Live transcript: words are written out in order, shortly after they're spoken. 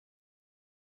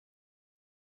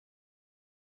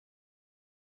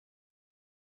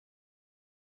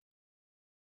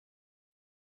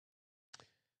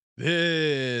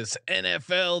This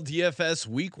NFL DFS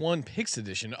Week 1 Picks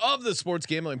edition of the Sports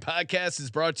Gambling Podcast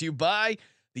is brought to you by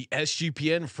the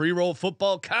SGPN Free Roll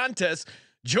Football Contest.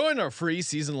 Join our free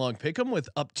season-long pick'em with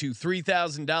up to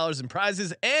 $3,000 in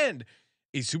prizes and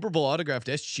a Super Bowl autographed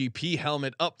SGP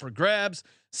helmet up for grabs.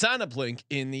 Sign up link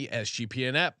in the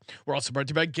SGPN app. We're also brought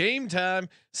to you by Game Time.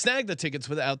 Snag the tickets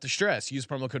without the stress. Use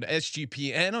promo code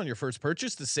SGPN on your first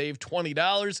purchase to save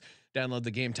 $20. Download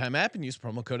the Game Time app and use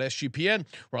promo code SGPN.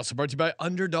 We're also brought to you by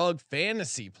Underdog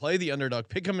Fantasy. Play the Underdog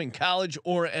Pick'em in college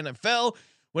or NFL.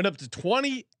 Went up to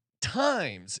 20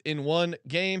 times in one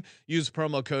game. Use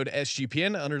promo code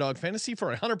SGPN Underdog Fantasy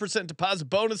for a 100% deposit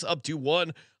bonus up to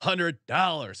 $100.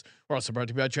 We're also brought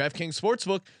to you by DraftKings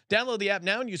Sportsbook. Download the app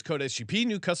now and use code SGP.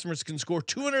 New customers can score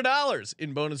 $200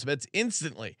 in bonus bets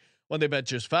instantly when they bet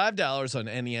just $5 on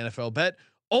any NFL bet,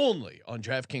 only on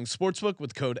DraftKings Sportsbook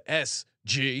with code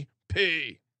SGP.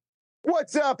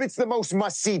 What's up? It's the most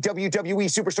must-see WWE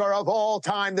superstar of all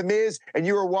time, The Miz, and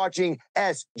you are watching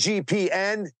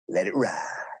SGPN. Let it ride.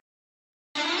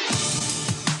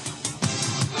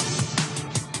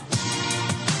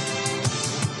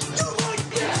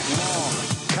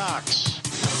 Cox.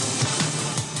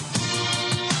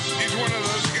 He's one of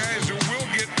those guys who will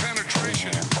get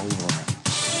penetration.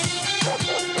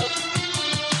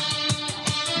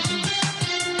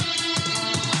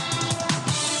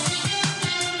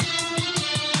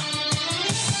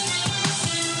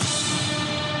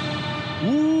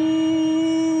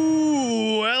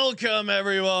 Welcome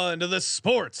everyone to the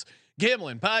Sports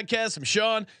Gambling Podcast. I'm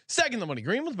Sean, stacking the money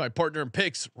green with my partner in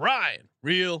picks, Ryan,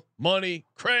 Real Money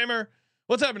Kramer.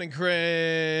 What's happening,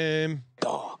 Kramer?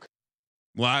 Dog.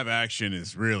 Live action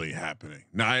is really happening.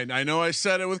 Now, I know I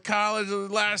said it with college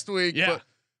last week, but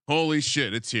holy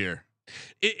shit, it's here.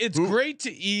 It's great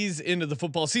to ease into the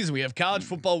football season. We have college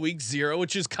football week 0,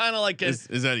 which is kind of like is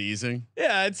that easing?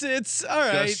 Yeah, it's all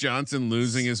right. Gus Johnson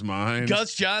losing his mind.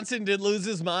 Gus Johnson did lose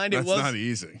his mind. That's not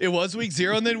easing. It was week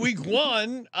 0, and then week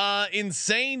 1,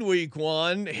 insane week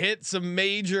 1, hit some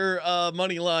major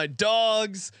money line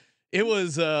dogs. It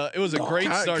was a great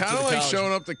start. Kind of like college.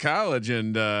 showing up to college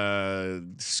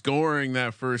and scoring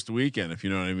that first weekend, if you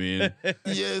know what I mean.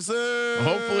 Yes, sir.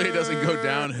 Hopefully, it doesn't go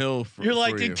downhill. You're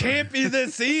like, it can't be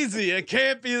this easy. It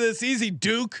can't be this ezy.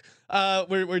 Duke.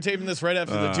 We're taping this right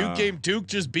after the Duke game. Duke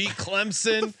just beat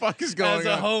Clemson. What the fuck is going as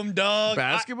on? a home dog?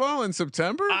 Basketball in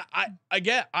September?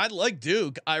 I like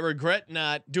Duke. I regret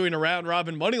not doing a round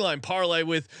robin money line parlay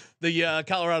with the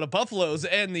Colorado Buffaloes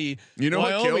and the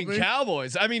Wyoming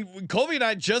Cowboys. I mean, Colby and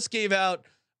I just gave out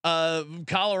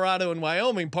Colorado and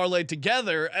Wyoming parlayed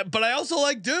together, but I also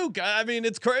like Duke. I mean,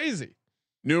 it's crazy.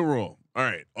 New rule. All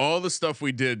right, all the stuff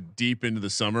we did deep into the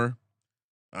summer,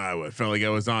 I felt like I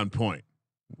was on point.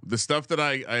 The stuff that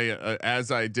I as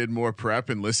I did more prep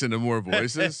and listened to more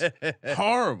voices,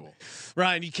 horrible.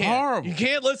 Ryan, you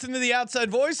can't listen to the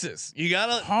outside voices. You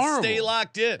gotta stay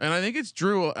locked in. And I think it's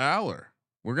Drew Aller.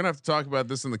 We're gonna have to talk about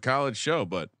this in the college show,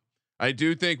 but I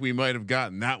do think we might have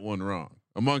gotten that one wrong,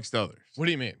 amongst others. What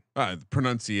do you mean? The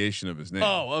pronunciation of his name.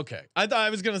 Oh, okay. I thought I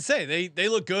was gonna say they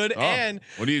look good. And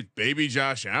what do you, baby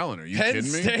Josh Allen? Are you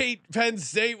kidding me? Penn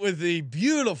State with the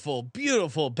beautiful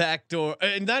backdoor,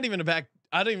 and not even a back.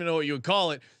 I don't even know what you would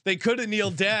call it. They could have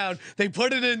kneeled down. They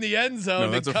put it in the end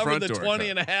zone. They covered the 20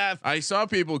 and a half. I saw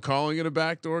people calling it a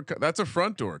backdoor. That's a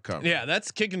front door cover. Yeah, that's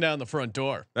kicking down the front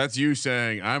door. That's you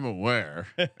saying I'm aware,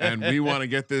 and we want to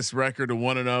get this record to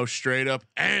 1-0 straight up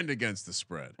and against the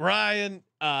spread. Ryan,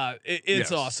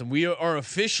 it's awesome. We are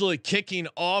officially kicking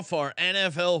off our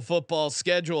NFL football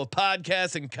schedule of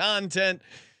podcasts and content.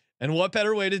 And what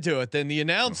better way to do it than the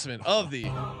announcement of the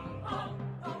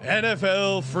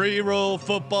NFL Free Roll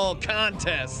Football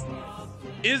Contest.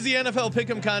 Is the NFL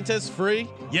Pick'em contest free?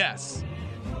 Yes.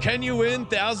 Can you win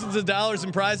thousands of dollars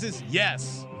in prizes?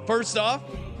 Yes. First off,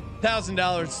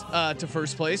 $1,000 to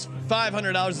first place,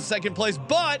 $500 to second place.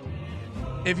 But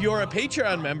if you're a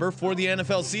Patreon member for the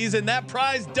NFL season, that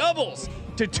prize doubles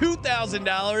to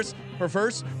 $2,000 for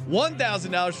first,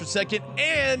 $1,000 for second,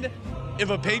 and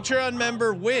if a Patreon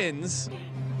member wins.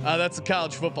 That's a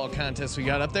college football contest we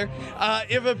got up there.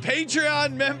 If a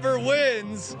Patreon member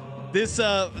wins this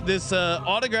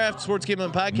autographed Sports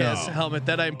Gambling Podcast helmet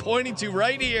that I'm pointing to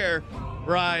right here,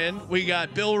 Ryan, we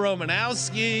got Bill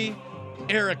Romanowski,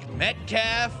 Eric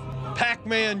Metcalf,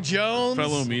 Pac-Man Jones,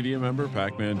 fellow media member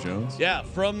Pac-Man Jones. Yeah,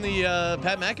 from the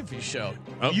Pat McAfee show.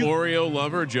 Oreo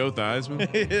lover Joe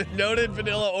Theismann, noted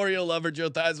vanilla Oreo lover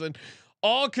Joe Theismann.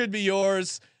 All could be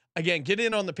yours. Again, get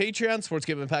in on the Patreon,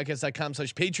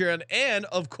 sportsgamblingpodcast.com/Patreon. And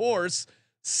of course,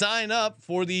 sign up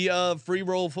for the free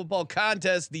roll football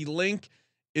contest. The link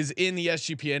is in the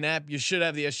SGPN app. You should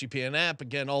have the SGPN app.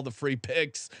 Again, all the free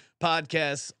picks,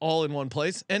 podcasts, all in one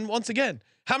place. And once again,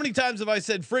 how many times have I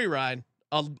said free, Ryan?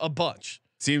 A bunch.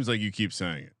 Seems like you keep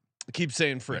saying it. I keep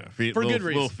saying free for good reason.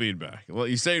 Little feedback. Well,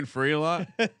 you saying free a lot.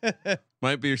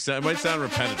 might sound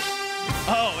repetitive.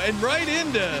 Oh, and right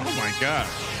into. Oh my gosh.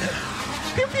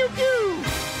 Pew pew pew.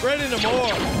 Right into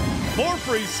more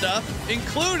free stuff,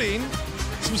 including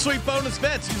some sweet bonus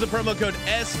bets. Use the promo code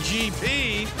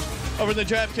SGP over the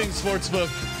DraftKings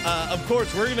Sportsbook. Of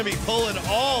course, we're going to be pulling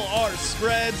all our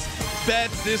spreads,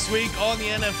 bets this week on the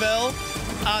NFL.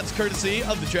 Odds courtesy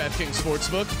of the DraftKings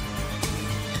Sportsbook.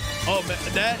 Oh, man,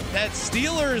 that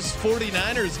Steelers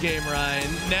 49ers game, Ryan.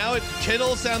 Now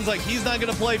Kittle sounds like he's not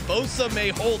going to play. Bosa may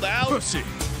hold out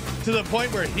to the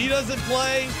point where he doesn't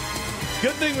play.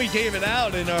 Good thing we gave it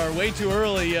out in our way too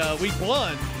early week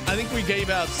 1. I think we gave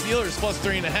out Steelers plus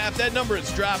 3.5. That number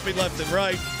is dropping left and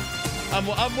right. I'm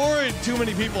worried too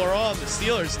many people are on the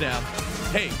Steelers now.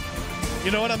 Hey, you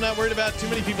know what? I'm not worried about too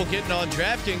many people getting on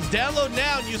DraftKings. Download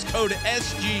now and use code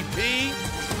SGP.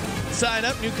 Sign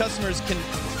up. New customers can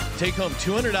take home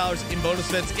 $200 in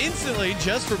bonus bets instantly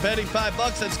just for betting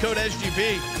 $5. That's code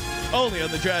SGP. Only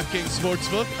on the DraftKings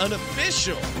Sportsbook, an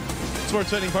official sports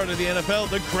betting part of the NFL.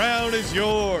 The crown is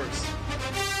yours.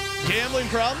 Gambling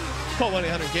problem? Call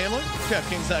 1-800-GAMBLER.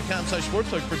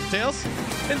 DraftKings.com/sportsbook for details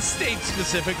and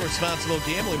state-specific responsible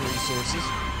gambling resources.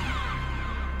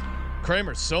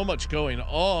 Kramer, so much going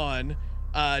on.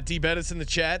 D Bettis in the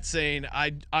chat saying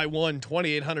I won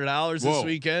 $2,800 this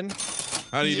weekend.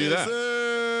 How do you do that?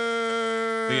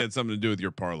 I think it had something to do with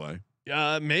your parlay.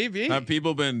 Maybe. Have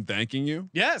people been thanking you?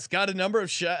 Yes, got a number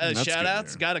of shout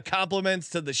outs. Got a compliments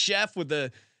to the chef with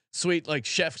the sweet like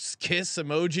chef's kiss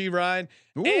emoji, Ryan.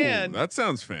 Ooh, and that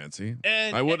sounds fancy.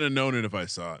 And I wouldn't have known it if I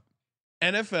saw it.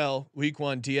 NFL Week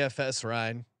 1 DFS,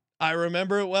 Ryan. I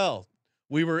remember it well.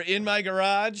 We were in my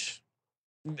garage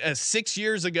 6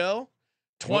 years ago,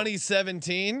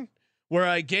 2017, where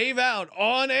I gave out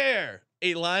on air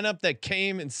a lineup that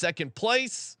came in second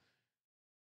place.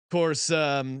 Of course,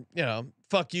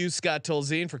 fuck you, Scott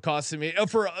Tolzien, for costing me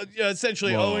for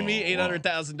essentially owing me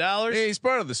 $800,000. Hey, he's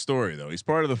part of the story, though. He's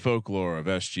part of the folklore of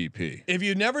SGP. If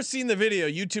you've never seen the video,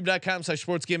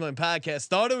 youtube.com/sports gambling podcast,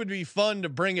 thought it would be fun to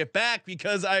bring it back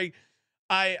because I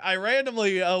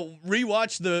randomly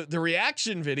rewatched the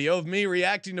reaction video of me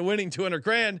reacting to winning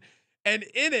 $200,000, and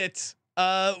in it,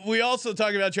 we also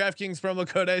talk about DraftKings promo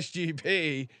code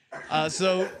SGP.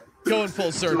 So going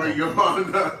full circle.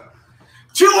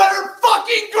 200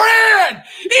 fucking grand!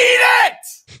 Eat it!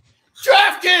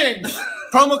 DraftKings!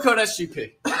 Promo code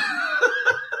SGP.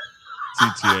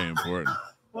 CTA important.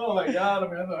 Oh my God, I'm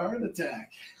gonna have a heart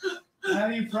attack. How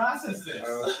do you process this? All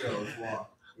right, let's go. Let's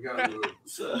walk. We gotta move.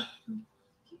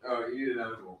 Oh, you need an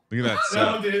edible. Look at that.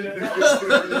 No, dude.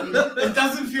 It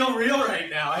doesn't feel real right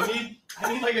now. I need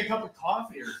like a cup of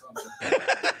coffee or something.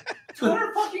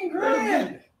 200 fucking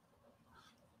grand!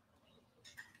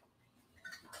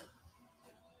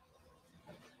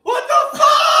 What the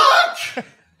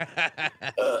fuck?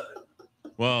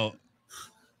 Well,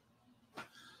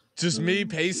 just me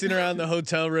pacing around the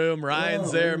hotel room.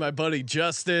 Ryan's there, my buddy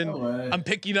Justin. I'm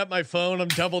picking up my phone. I'm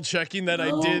double checking that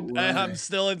I did. I'm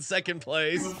still in second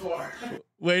place,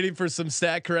 waiting for some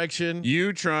stat correction.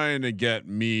 You trying to get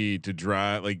me to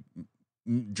drive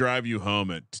you home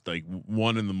at like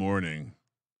 1 a.m.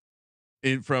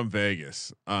 From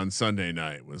Vegas on Sunday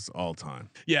night was all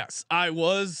time. Yes, I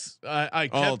was. I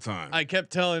kept, all time. I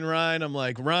kept telling Ryan, I'm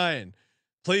like, Ryan,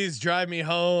 please drive me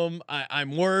home.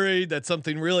 I'm worried that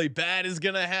something really bad is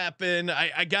gonna happen.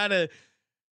 I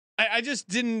just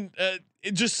didn't.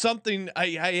 It just something.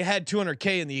 I had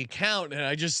 $200K in the account, and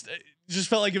I just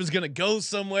felt like it was gonna go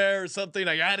somewhere or something.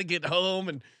 I had to get home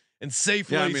and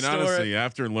safely. Yeah, I mean, store honestly, it.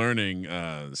 after learning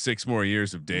 6 more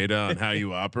years of data on how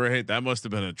you operate, that must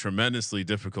have been a tremendously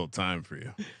difficult time for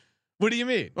you. What do you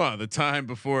mean? Well, the time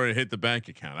before it hit the bank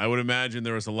account, I would imagine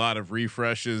there was a lot of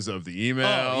refreshes of the email.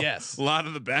 Oh, yes. A lot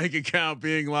of the bank account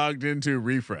being logged into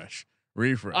refresh.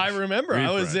 I remember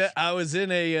refresh. I was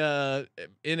in a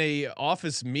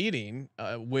office meeting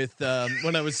with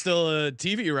when I was still a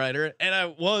TV writer, and I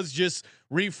was just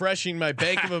refreshing my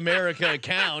Bank of America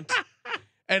account.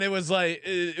 And it was like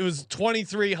it was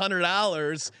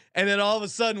 $2,300, and then all of a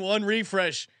sudden, one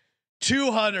refresh,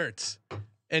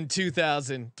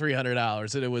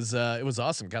 $202,300, and it was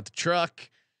awesome. Got the truck,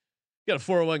 got a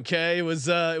 401k. It was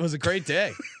a great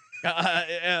day.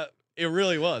 It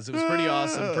really was. It was pretty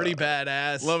awesome, pretty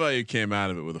badass. Love how you came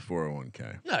out of it with a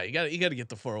 401k. No, you got to get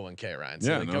the 401k, Ryan.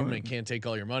 So the government can't take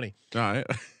all your money. All right.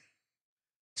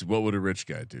 So what would a rich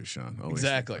guy do, Sean? Always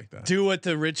exactly. like that. Do what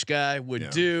the rich guy would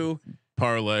do.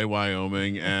 parlay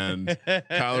Wyoming and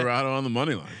Colorado on the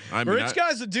money line. I mean, rich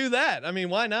guys would do that. I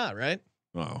mean, why not, right?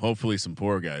 Well, hopefully some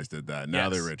poor guys did that. Now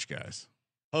they're rich guys.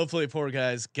 Hopefully, poor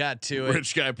guys got to it.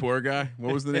 Rich guy, poor guy.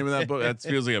 What was the name of that book? That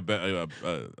feels like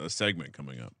a segment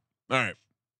coming up. All right,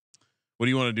 what do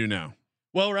you want to do now?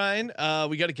 Well, Ryan,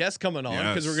 we got a guest coming on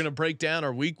because we're going to break down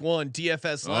our week 1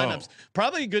 DFS lineups.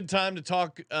 Probably a good time to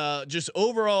talk just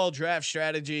overall draft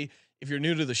strategy. If you're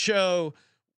new to the show,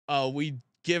 we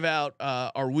give out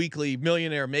our weekly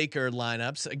millionaire maker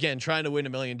lineups. Again, trying to win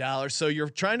 $1 million. So you're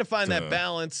trying to find that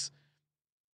balance.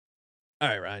 All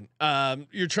right, Ryan.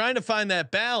 You're trying to find that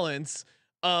balance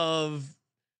of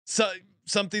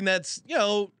something that's, you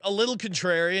know, a little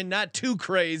contrarian, not too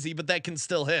crazy, but that can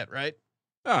still hit, right?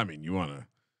 I mean, you want to.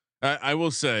 I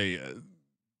will say,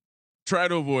 try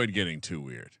to avoid getting too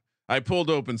weird. I pulled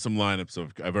open some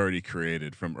lineups I've already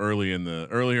created from earlier in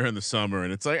the summer,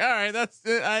 and it's like, all right, that's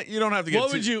you don't have to get.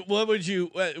 What would you?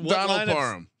 What Donald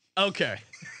Parham. Okay.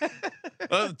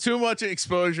 Too much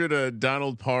exposure to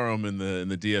Donald Parham in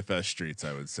the DFS streets,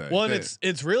 I would say. Well,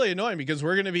 it's really annoying because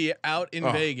we're going to be out in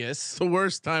Vegas. It's the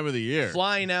worst time of the year.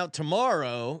 Flying out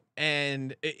tomorrow,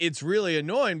 and it's really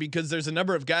annoying because there's a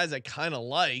number of guys I kind of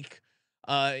like.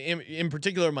 In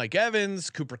particular, Mike Evans,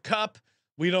 Cooper Kupp.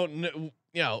 We don't know,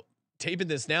 you know, taping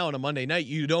this now on a Monday night,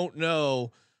 you don't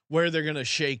know where they're going to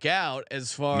shake out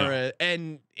as far as,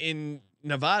 and in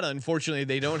Nevada, unfortunately,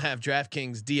 they don't have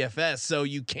DraftKings DFS, so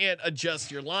you can't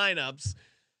adjust your lineups.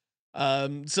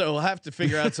 So we'll have to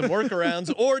figure out some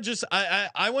workarounds, or just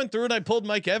I went through and I pulled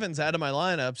Mike Evans out of my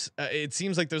lineups. It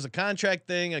seems like there's a contract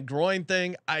thing, a groin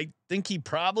thing. I think he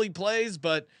probably plays,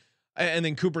 but and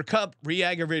then Cooper Kupp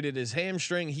re-aggravated his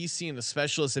hamstring. He's seeing a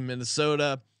specialist in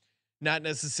Minnesota. Not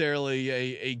necessarily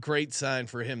a great sign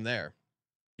for him there.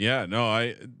 Yeah,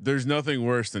 no, there's nothing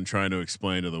worse than trying to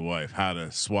explain to the wife how to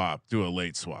do a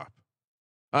late swap.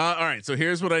 All right, so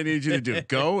here's what I need you to do.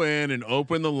 Go in and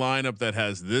open the lineup that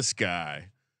has this guy,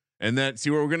 and then see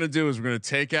what we're going to do is we're going to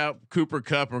take out Cooper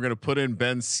Kupp and we're going to put in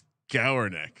Ben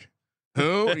Skowronek.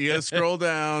 Who? You got to scroll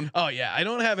down. Oh yeah, I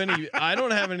don't have any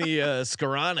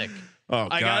Skowronek. Oh,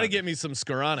 I got to get me some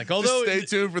Skowronek. Although just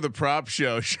stay tuned for the prop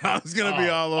show. Sean's going to be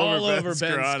all over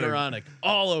Ben Skowronek.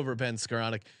 All over Ben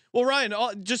Skowronek. Well,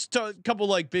 Ryan, just a couple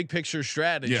like big picture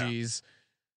strategies. Yeah.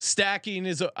 Stacking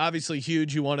is obviously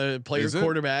huge. You want to play your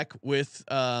quarterback with.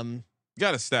 Got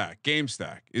to stack. Game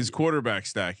stack. Is quarterback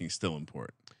stacking still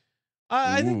important?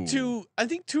 I think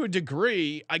to a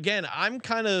degree. Again, I'm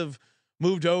kind of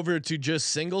moved over to just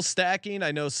single stacking.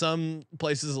 I know some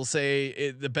places will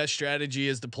say the best strategy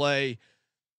is to play,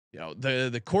 you know,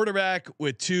 the quarterback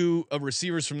with two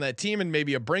receivers from that team and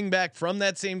maybe a bring back from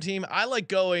that same team. I like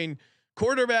going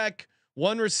quarterback,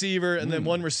 one receiver, and then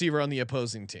one receiver on the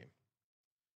opposing team.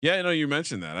 Yeah, I know you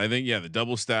mentioned that. I think the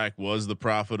double stack was the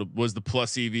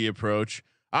plus EV approach.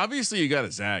 Obviously, you got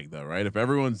to zag though, right? If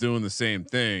everyone's doing the same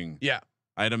thing,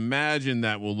 I'd imagine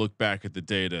that we'll look back at the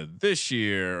data this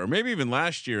year or maybe even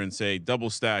last year and say double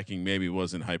stacking maybe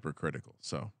wasn't hypercritical.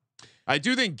 So I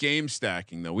do think game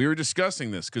stacking though, we were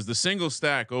discussing this because the single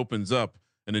stack opens up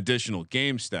an additional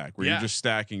game stack where you're just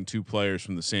stacking two players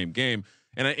from the same game.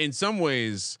 And in some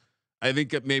ways, I think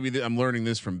that maybe I'm learning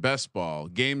this from best ball,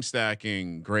 game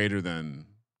stacking greater than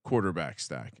quarterback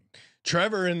stacking.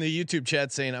 Trevor in the YouTube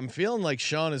chat saying, I'm feeling like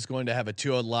Sean is going to have a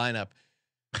 2-0 lineup.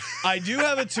 I do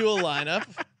have a 2-0 lineup,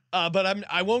 but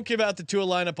I won't give out the 2-0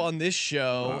 lineup on this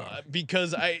show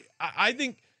because I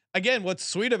think again, what's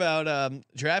sweet about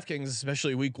DraftKings,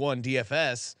 especially week 1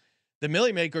 DFS, the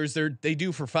Millie Makers they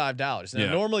do for $5.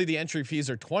 Now normally the entry fees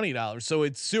are $20, so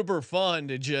it's super fun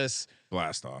to just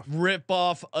blast off, rip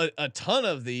off a ton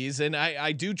of these, and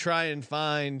I do try and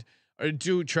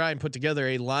put together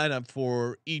a lineup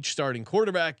for each starting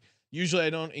quarterback. Usually I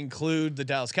don't include the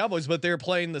Dallas Cowboys, but they're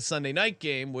playing the Sunday night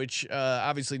game, which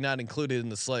obviously not included in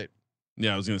the slate.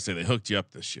 Yeah, I was going to say they hooked you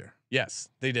up this year. Yes,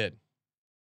 they did.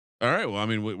 All right. Well, I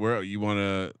mean, where you want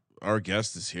to? Our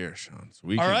guest is here, Sean. So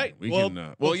we can.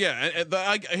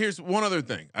 Here's one other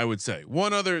thing I would say.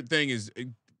 One other thing is,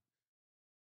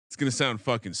 it's going to sound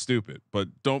fucking stupid, but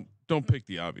don't pick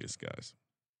the obvious guys.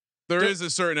 There is a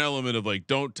certain element of like,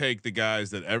 don't take the guys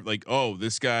that like, oh,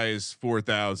 this guy is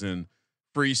 4,000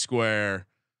 free square.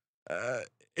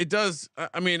 It does.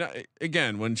 I mean,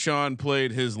 again, when Sean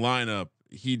played his lineup,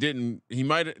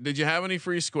 did you have any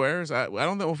free squares? I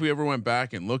don't know if we ever went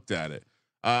back and looked at it.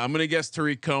 I'm gonna guess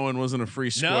Tariq Cohen wasn't a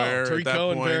free square. No, Tariq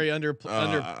Cohen point. Very underplayed.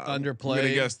 I'm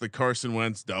gonna guess the Carson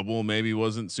Wentz double maybe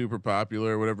wasn't super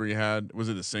popular. Whatever you had, was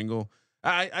it a single?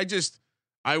 I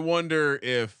wonder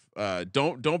if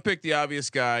don't pick the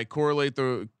obvious guy. Correlate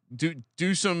do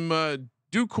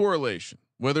correlation.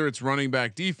 whether it's running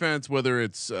back defense, whether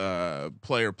it's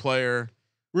player.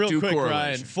 Real quick,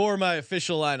 Ryan, for my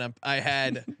official lineup, I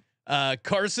had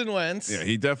Carson Wentz. Yeah,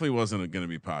 he definitely wasn't going to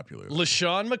be popular.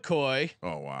 LaShawn McCoy.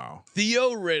 Oh wow.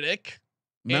 Theo Riddick.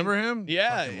 Remember him?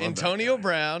 Yeah, Antonio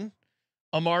Brown,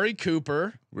 Amari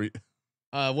Cooper.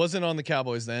 Wasn't on the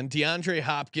Cowboys then. DeAndre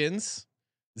Hopkins,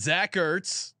 Zach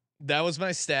Ertz. That was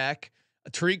my stack.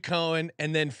 Tariq Cohen,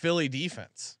 and then Philly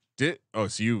defense. So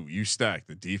you stacked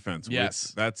the defense?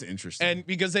 Yes, that's interesting. And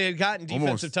because they had gotten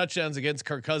defensive touchdowns against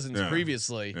Kirk Cousins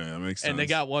previously, yeah, that makes sense. And they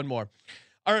got one more.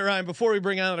 All right, Ryan. Before we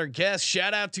bring on our guest,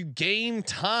 shout out to Game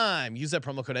Time. Use that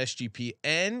promo code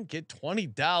SGPN. Get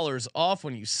 $20 off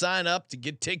when you sign up to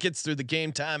get tickets through the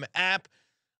Game Time app.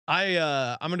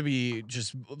 I'm going to be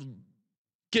just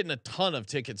getting a ton of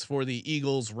tickets for the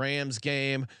Eagles Rams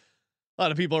game. A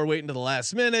lot of people are waiting to the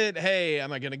last minute. Hey,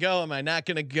 am I going to go? Am I not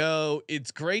going to go? It's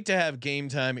great to have Game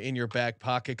Time in your back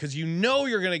pocket because you know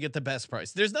you're going to get the best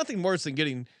price. There's nothing worse than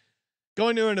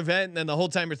going to an event and then the whole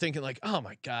time you're thinking like, oh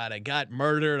my God, I got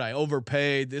murdered. I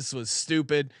overpaid. This was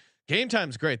stupid. Game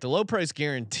Time's great. The low price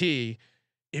guarantee.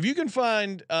 If you can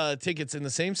find tickets in the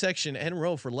same section and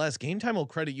row for less, Game Time will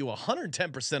credit you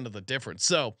 110% of the difference.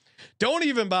 So don't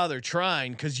even bother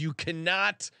trying because you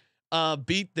cannot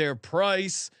beat their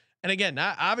price. And again,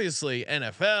 not obviously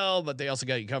NFL, but they also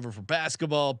got you covered for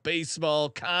basketball, baseball,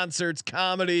 concerts,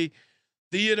 comedy,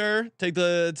 theater. Take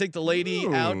the lady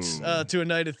out to a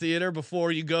night of theater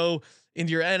before you go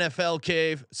into your NFL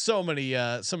cave. So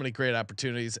many great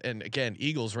opportunities. And again,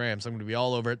 Eagles, Rams, I'm going to be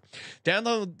all over it.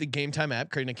 Download the Game Time app,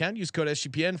 create an account, use code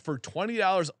SGPN for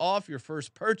 $20 off your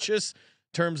first purchase.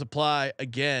 Terms apply.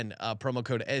 Again, promo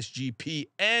code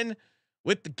SGPN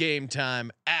with the Game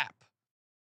Time app.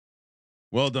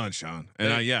 Well done, Sean.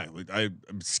 And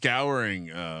I'm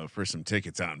scouring for some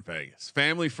tickets out in Vegas.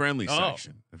 Family friendly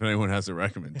section. If anyone has a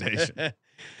recommendation.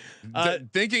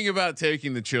 Thinking about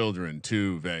taking the children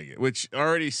to Vegas, which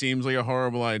already seems like a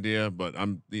horrible idea, but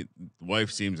the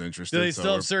wife seems interested. Do they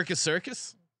still have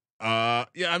Circus? Yeah,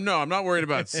 I'm not worried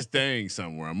about staying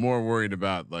somewhere. I'm more worried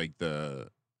about like the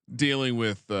dealing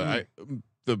with the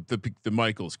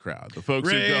Michaels crowd, the folks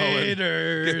Raiders. who go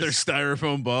and get their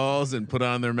styrofoam balls and put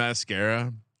on their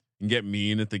mascara and get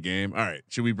mean at the game. All right,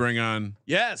 should we bring on?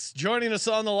 Yes, joining us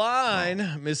on the line,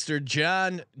 Mr.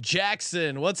 Jon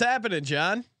Jackson. What's happening,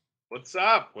 John? What's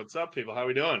up? What's up, people? How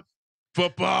we doing?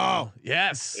 Football.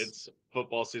 Yes, it's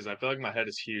football season. I feel like my head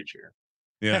is huge here.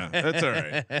 Yeah, that's all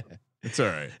right. It's all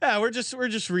right. Yeah, we're just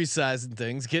resizing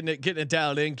things, getting it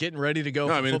dialed in, getting ready to go.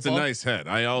 No, for I mean football. it's a nice head.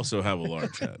 I also have a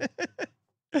large head.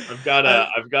 I've got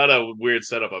a weird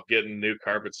setup. I'm getting new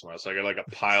carpets tomorrow, so I got like a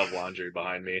pile of laundry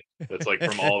behind me. That's like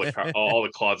from all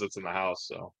the closets in the house.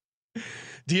 So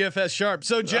DFS sharp.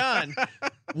 So John,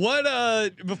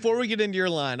 what before we get into your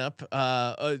lineup,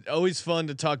 always fun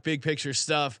to talk big picture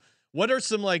stuff. What are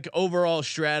some like overall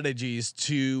strategies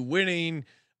to winning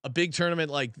a big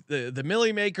tournament like the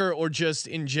Millie Maker, or just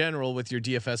in general with your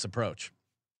DFS approach?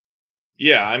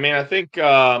 yeah, I mean, I think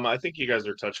you guys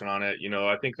are touching on it. You know,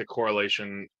 I think the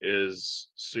correlation is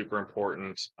super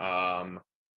important.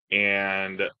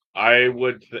 And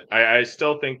I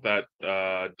still think that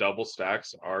double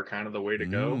stacks are kind of the way to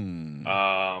go.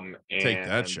 And take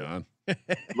that, Sean.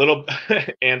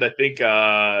 And I think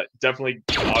definitely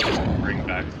obviously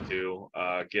bringbacks too,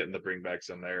 getting the bringbacks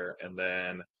in there. And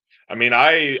then I mean,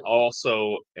 I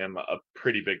also am a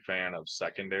pretty big fan of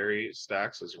secondary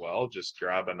stacks as well, just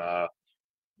grabbing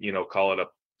call it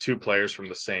two players from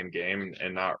the same game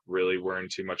and not really worrying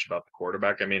too much about the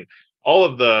quarterback. I mean, all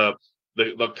of the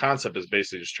concept is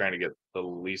basically just trying to get the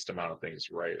least amount of things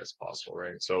right as possible,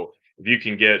 right? So if you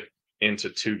can get into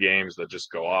two games that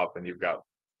just go up and you've got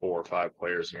 4 or 5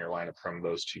 players in your lineup from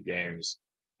those 2 games,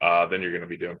 then you're going to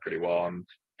be doing pretty well.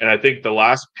 And I think the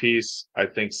last piece I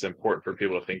think is important for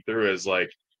people to think through is like,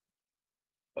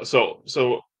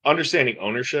 so understanding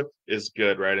ownership is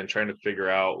good, right? And trying to figure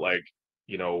out like,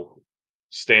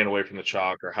 staying away from the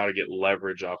chalk or how to get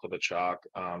leverage off of the chalk.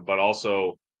 But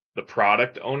also the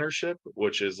product ownership,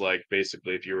 which is like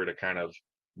basically if you were to kind of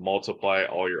multiply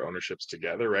all your ownerships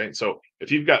together, right? So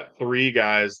if you've got 3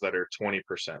 guys that are 20%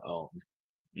 owned,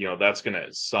 that's going to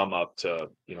sum up to,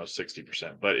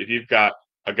 60%. But if you've got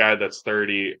a guy that's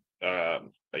 30, a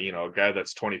guy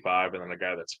that's 25, and then a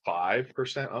guy that's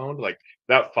 5% owned, like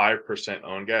that 5%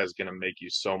 owned guy is going to make you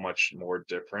so much more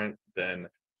different than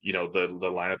the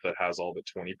lineup that has all the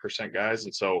 20% guys.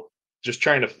 And so just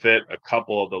trying to fit a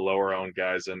couple of the lower owned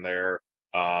guys in there,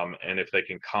 and if they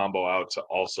can combo out to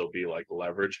also be like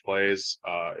leverage plays,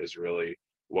 is really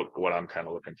what I'm kind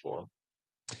of looking for.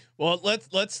 Well,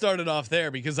 let's start it off there,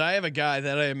 because I have a guy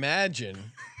that I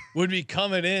imagine would be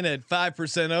coming in at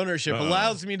 5% ownership.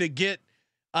 Allows me to get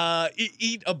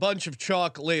eat a bunch of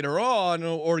chalk later on,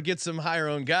 or get some higher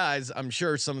owned guys. I'm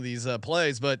sure some of these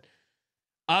plays, but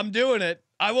I'm doing it.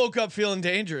 I woke up feeling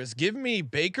dangerous. Give me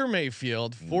Baker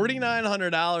Mayfield,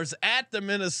 $4,900 at the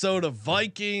Minnesota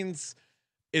Vikings.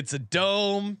 It's a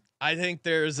dome. I think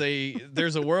there's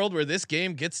a world where this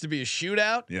game gets to be a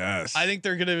shootout. Yes. I think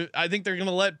they're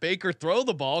gonna let Baker throw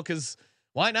the ball, because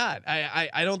why not?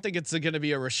 I don't think it's gonna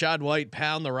be a Rashad White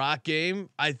pound the rock game.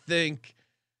 I think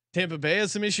Tampa Bay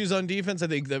has some issues on defense. I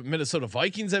think the Minnesota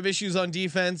Vikings have issues on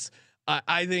defense.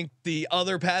 I think the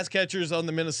other pass catchers on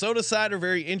the Minnesota side are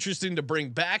very interesting to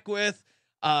bring back with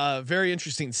very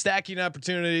interesting stacking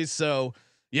opportunities. So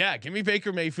yeah, give me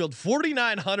Baker Mayfield,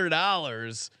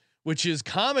 $4,900, which is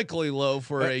comically low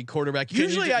for a quarterback.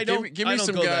 Usually I don't give me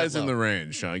some guys in the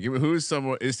range, Sean. Give me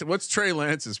what's Trey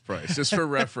Lance's price, just for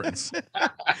reference.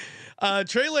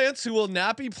 Trey Lance, who will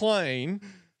not be playing.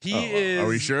 Are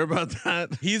we sure about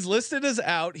that? He's listed as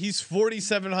out. He's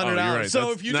 $4,700. Right. So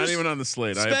that's if you not just even on the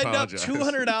slate, I spend up apologize.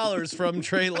 $200 from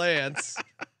Trey Lance.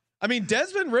 I mean,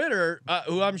 Desmond Ritter,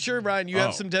 who I'm sure, Brian, you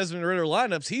have some Desmond Ritter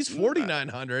lineups. He's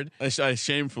 $4,900. I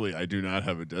shamefully, I do not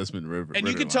have a Desmond Ritter. And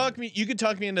you could talk me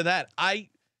into that. I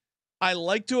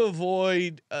like to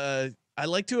avoid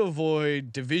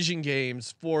division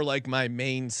games for like my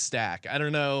main stack. I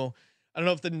don't know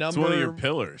if the number. It's one of your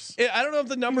pillars. I don't know if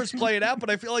the numbers play it out, but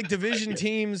I feel like division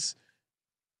teams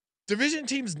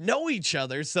know each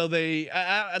other, so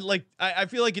I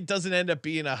feel like it doesn't end up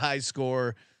being a high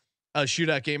score,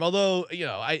 shootout game. Although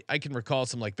I can recall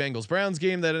some like Bengals Browns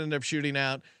game that ended up shooting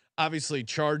out. Obviously,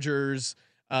 Chargers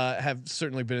have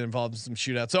certainly been involved in some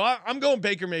shootouts. So I'm going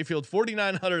Baker Mayfield.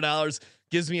 $4,900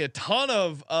 gives me a ton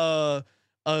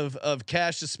of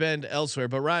cash to spend elsewhere.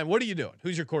 But Ryan, what are you doing?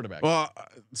 Who's your quarterback? Well,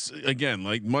 again,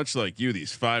 much like you,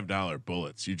 these $5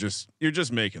 bullets, you're just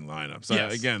making lineups.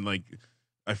 Yes.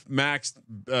 I've maxed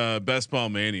Best Ball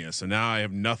Mania, so now I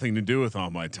have nothing to do with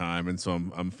all my time, and so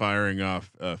I'm firing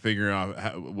off, figuring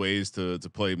out ways to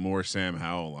play more Sam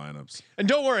Howell lineups. And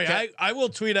don't worry, I will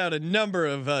tweet out a number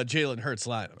of Jalen Hurts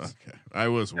lineups. Okay, I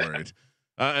was worried.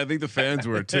 I think the fans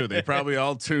were too. They probably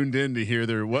all tuned in to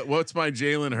hear what's my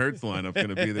Jalen Hurts lineup going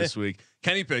to be this week.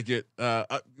 Kenny Pickett.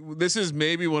 This is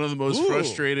maybe one of the most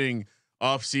frustrating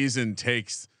offseason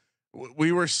takes.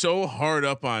 We were so hard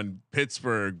up on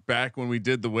Pittsburgh back when we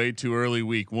did the way too early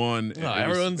week 1.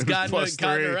 Everyone's gotten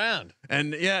around.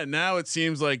 And yeah, now it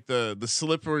seems like the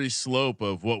slippery slope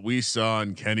of what we saw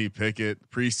in Kenny Pickett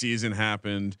preseason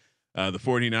happened. The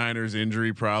 49ers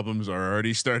injury problems are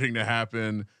already starting to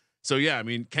happen. So yeah, I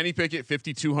mean, Kenny Pickett,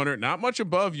 5,200, not much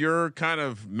above your kind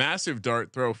of massive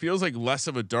dart throw. Feels like less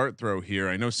of a dart throw here.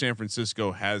 I know San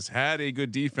Francisco has had a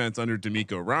good defense under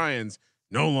D'Amico Ryans,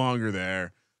 no longer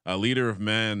there. Leader of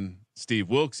men, Steve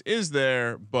Wilkes, is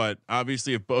there, but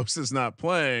obviously if Bosa's not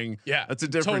playing, that's a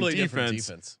different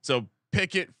defense. So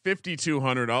Pickett,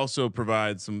 5,200, also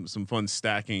provides some fun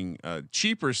stacking,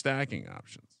 cheaper stacking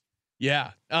options.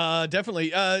 Yeah,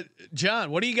 definitely.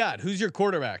 John, what do you got? Who's your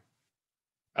quarterback?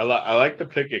 I like the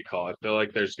Pickett call. I feel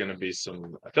like there's going to be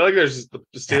some. I feel like the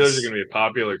Steelers are going to be a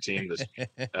popular team this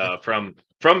from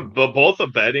both a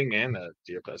betting and a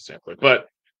DFS standpoint. But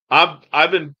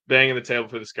I've been banging the table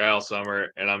for this guy all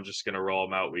summer, and I'm just going to roll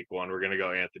him out week 1. We're going to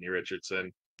go Anthony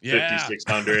Richardson,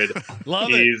 5,600. Love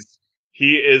it.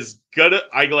 He is good.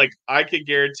 I can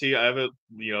guarantee. I haven't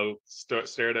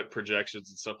stared at projections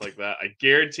and stuff like that. I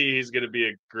guarantee he's going to be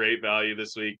a great value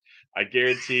this week. I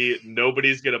guarantee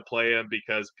nobody's going to play him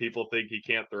because people think he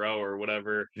can't throw or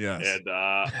whatever. Yes. And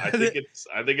I think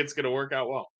it's going to work out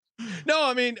well. No,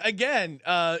 I mean, again,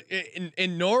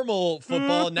 in normal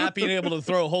football, not being able to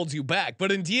throw holds you back,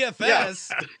 but in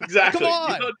DFS, exactly. Come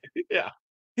on. Yeah.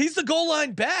 He's the goal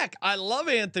line back. I love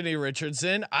Anthony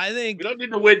Richardson. I think we don't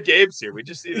need to win games here. We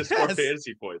just need to score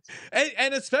fantasy points.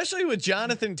 And especially with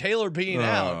Jonathan Taylor being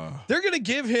out, they're going to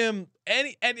give him and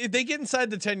if they get inside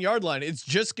the 10-yard line, it's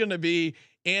just going to be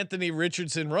Anthony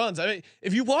Richardson runs. I mean,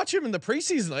 if you watch him in the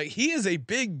preseason, he is a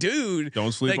big dude.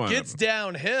 Don't sleep on gets him.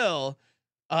 Downhill.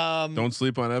 Don't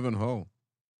sleep on Evan Hull.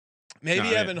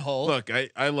 Evan Hull. Look,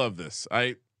 I love this.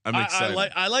 I'm excited.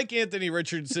 I like Anthony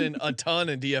Richardson a ton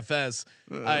in DFS.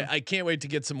 I can't wait to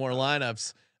get some more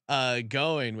lineups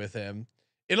going with him.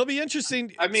 It'll be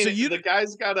interesting. I mean, the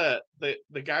guy's got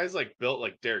the guy's like built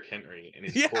like Derrick Henry, and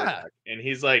he's a quarterback, and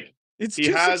he's like it's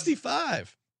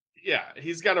 265.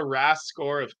 He's got a RAS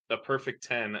score of a perfect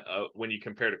 10 when you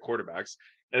compare to quarterbacks,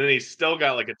 and then he's still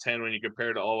got like a 10 when you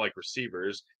compare to all like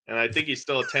receivers, and I think he's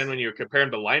still a 10 when you compare him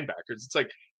to linebackers. It's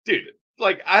like, dude,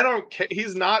 like, I don't care.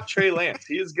 He's not Trey Lance.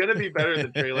 He is going to be better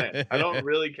than Trey Lance. I don't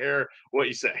really care what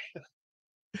you say.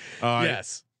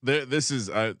 Yes. This is,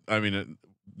 I mean,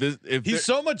 this, if he's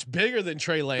so much bigger than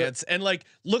Trey Lance and like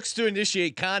looks to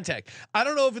initiate contact. I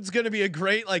don't know if it's going to be a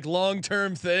great like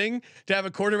long-term thing to have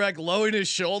a quarterback lowering his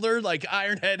shoulder like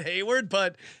Ironhead Hayward,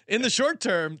 but in the short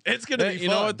term, it's going to be fun. You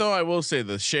know what though? I will say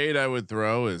the shade I would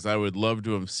throw is I would love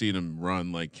to have seen him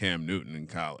run like Cam Newton in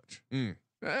college.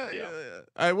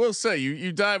 I will say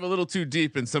you dive a little too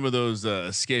deep in some of those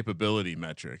escapability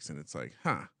metrics, and it's like,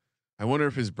 I wonder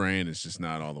if his brain is just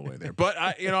not all the way there. But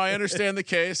I understand the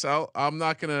case. I'll be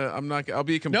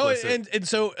complicit.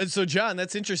 No, and so John,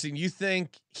 that's interesting. You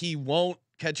think he won't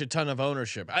catch a ton of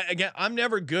ownership? I'm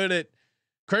never good at.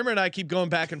 Kramer and I keep going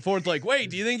back and forth. Like,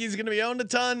 wait, do you think he's going to be owned a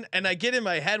ton? And I get in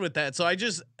my head with that, so I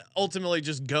just ultimately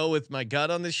just go with my gut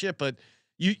on this shit. But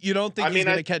you don't think he's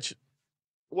going to catch?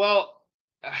 Well,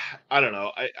 I don't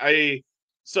know.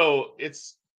 So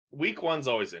it's. Week 1's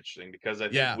always interesting because I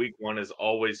think week 1 is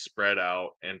always spread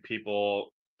out and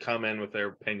people come in with their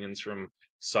opinions from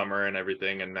summer and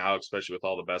everything. And now, especially with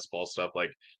all the best ball stuff,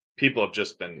 like people have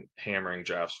just been hammering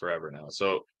drafts forever now.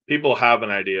 So people have an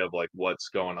idea of like what's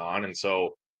going on. And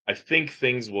so I think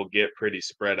things will get pretty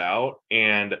spread out.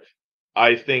 And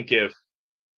I think if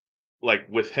like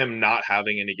with him not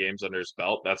having any games under his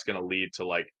belt, that's going to lead to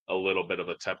like a little bit of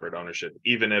a tempered ownership,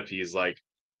 even if he's like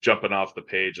jumping off the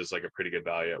page is like a pretty good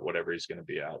value at whatever he's going to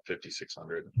be at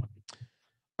 5,600.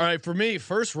 All right, for me,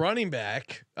 first running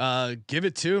back, give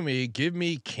it to me. Give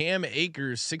me Cam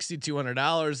Akers,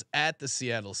 $6,200 at the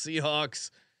Seattle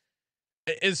Seahawks.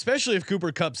 Especially if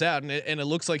Cooper Kupp's out, and it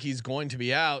looks like he's going to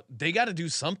be out. They got to do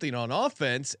something on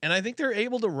offense, and I think they're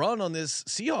able to run on this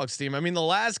Seahawks team. I mean, the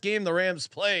last game the Rams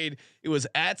played, it was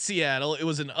at Seattle. It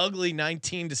was an ugly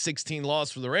 19-16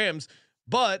 loss for the Rams,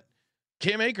 but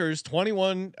Cam Akers,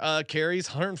 21 carries,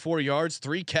 104 yards,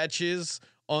 3 catches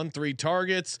on 3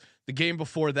 targets. The game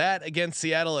before that against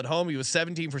Seattle at home, he was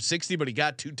 17 for 60, but he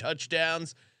got 2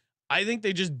 touchdowns. I think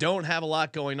they just don't have a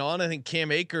lot going on. I think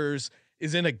Cam Akers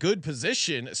is in a good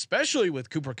position, especially with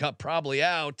Cooper Kupp probably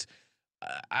out.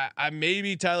 I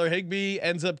maybe Tyler Higbee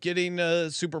ends up getting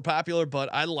super popular, but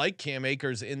I like Cam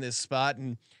Akers in this spot,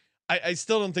 and I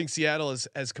still don't think Seattle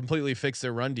has completely fixed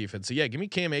their run defense. So yeah, give me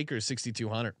Cam Akers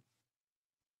 6,200.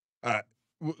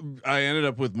 I ended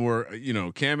up with more,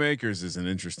 Cam Akers is an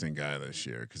interesting guy this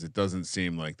year because it doesn't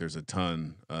seem like there's a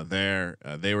ton there.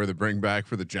 They were the bring back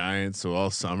for the Giants. So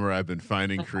all summer I've been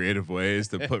finding creative ways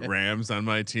to put Rams on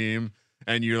my team.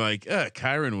 And you're like,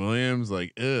 Kyron Williams,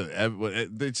 like,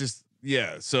 they just,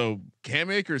 So Cam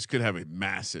Akers could have a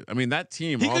massive, I mean, that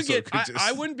team he also could get,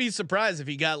 I wouldn't be surprised if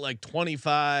he got like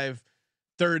 25,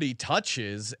 30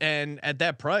 touches, and at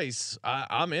that price,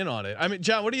 I'm in on it. I mean,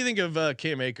 John, what do you think of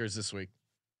Cam Akers this week?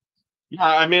 Yeah,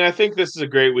 I mean, I think this is a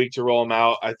great week to roll him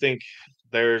out. I think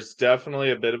there's definitely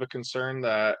a bit of a concern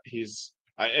that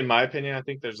in my opinion, I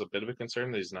think there's a bit of a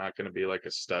concern that he's not going to be like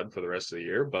a stud for the rest of the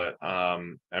year. But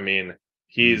I mean,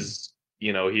 he's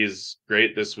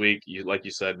great this week. Like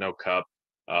you said, no Kupp,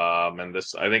 and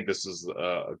I think this is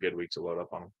a good week to load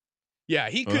up on him. Yeah,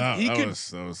 he could.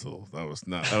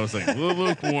 That was like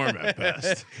lukewarm at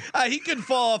best. He could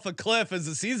fall off a cliff as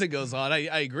the season goes on.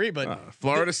 I agree, but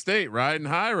Florida State riding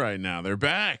high right now. They're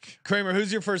back. Kramer,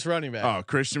 who's your first running back? Oh,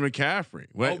 Christian McCaffrey.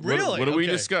 Really? What do we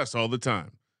discuss all the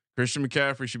time? Christian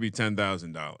McCaffrey should be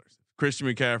 $10,000. Christian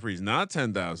McCaffrey's not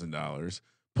 $10,000.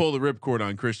 Pull the ripcord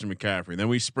on Christian McCaffrey. Then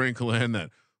we sprinkle in that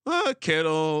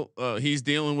Kittle. He's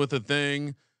dealing with a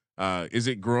thing. Is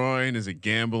it groin? Is it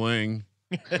gambling?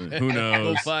 Who knows?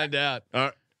 We'll find out.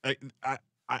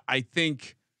 I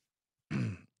think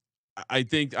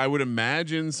I would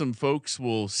imagine some folks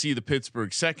will see the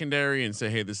Pittsburgh secondary and say,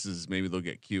 "Hey, this is maybe they'll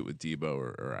get cute with Debo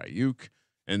or Ayuk."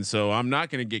 And so I'm not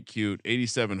going to get cute.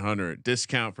 8,700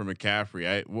 discount for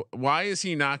McCaffrey. Why is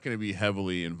he not going to be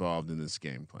heavily involved in this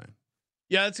game plan?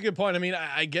 Yeah, that's a good point. I mean,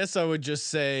 I guess I would just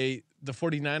say the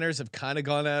 49ers have kind of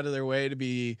gone out of their way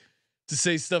to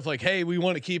say stuff like, hey, we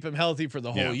want to keep him healthy for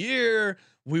the whole year.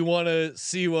 We want to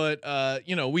see what,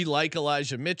 we like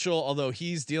Elijah Mitchell, although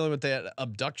he's dealing with that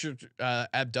abductor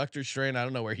strain. I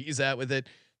don't know where he's at with it.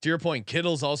 To your point,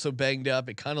 Kittle's also banged up.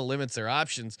 It kind of limits their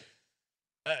options.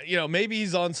 Maybe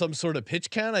he's on some sort of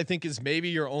pitch count, I think is maybe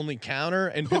your only counter.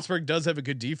 And Pittsburgh does have a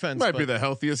good defense. Might be the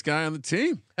healthiest guy on the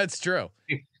team. That's true.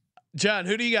 John,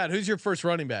 who do you got? Who's your first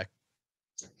running back?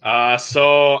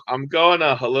 So I'm going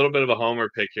a little bit of a homer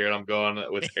pick here, and I'm going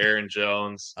with Aaron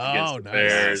Jones against the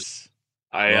Bears.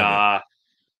 I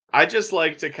just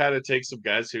like to kind of take some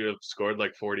guys who have scored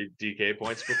like 40 DK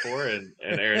points before, and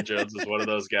Aaron Jones is one of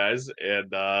those guys.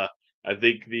 And I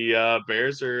think the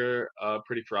Bears are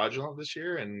pretty fraudulent this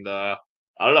year, and I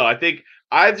don't know.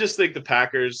 I just think the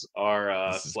Packers are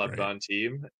a This is slept great. on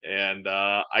team, and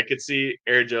I could see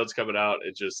Aaron Jones coming out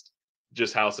and just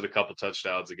housing a couple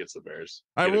touchdowns against the Bears.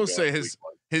 I Get 'em will going say week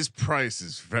one. his price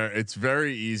is it's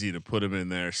very easy to put him in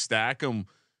there. Stack him.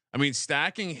 I mean,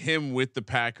 stacking him with the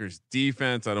Packers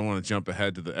defense. I don't want to jump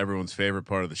ahead to everyone's favorite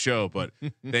part of the show, but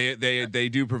they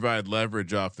do provide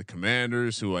leverage off the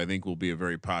Commanders, who I think will be a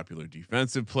very popular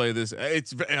defensive play.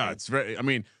 It's very. I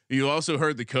mean, you also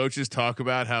heard the coaches talk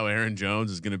about how Aaron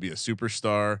Jones is going to be a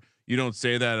superstar. You don't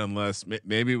say that unless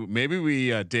maybe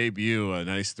we debut a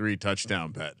nice 3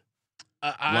 touchdown bet.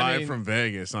 Live from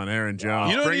Vegas on Aaron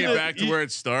Jones. Bring it back to where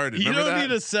it started. You Remember don't that?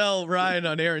 need to sell Ryan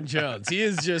on Aaron Jones. He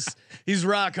is he's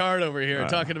rock hard over here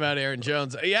talking about Aaron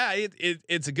Jones. Yeah,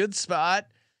 it's a good spot.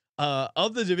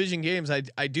 Of the division games,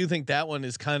 I do think that one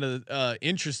is kind of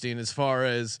interesting as far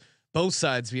as both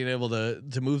sides being able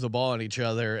to move the ball on each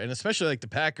other, and especially like the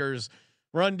Packers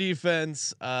run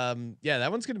defense. Yeah,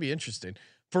 that one's going to be interesting.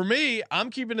 For me,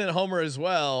 I'm keeping it Homer as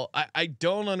well. I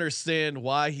don't understand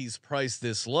why he's priced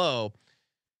this low.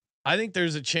 I think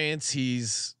there's a chance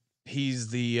he's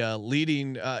the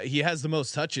leading. He has the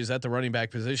most touches at the running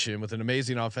back position with an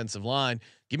amazing offensive line.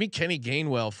 Give me Kenny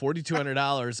Gainwell,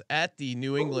 $4,200 at the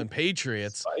New England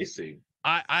Patriots. Spicy.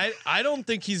 I don't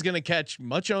think he's going to catch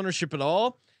much ownership at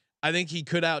all. I think he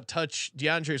could out touch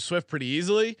DeAndre Swift pretty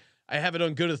easily. I have it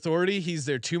on good authority. He's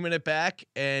their 2-minute back,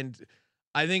 and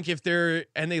I think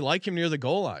they like him near the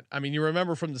goal line. I mean, you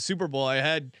remember from the Super Bowl, I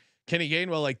had Kenny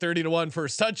Gainwell like 30-1 for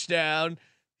his touchdown.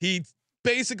 He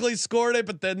basically scored it,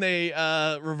 but then they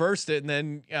reversed it, and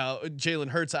then Jalen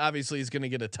Hurts obviously is going to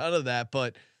get a ton of that,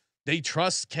 but they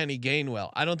trust Kenny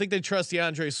Gainwell. I don't think they trust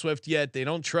DeAndre Swift yet. They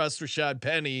don't trust Rashad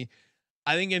Penny.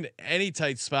 I think in any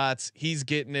tight spots, he's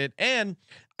getting it, and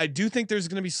I do think there's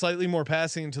going to be slightly more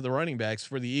passing to the running backs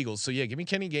for the Eagles. So yeah, give me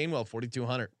Kenny Gainwell,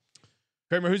 4,200.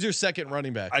 Kramer, who's your second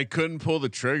running back? I couldn't pull the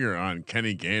trigger on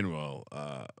Kenny Gainwell.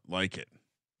 Like it.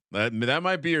 That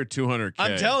might be your 200K.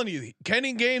 I'm telling you,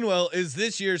 Kenny Gainwell is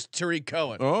this year's Tariq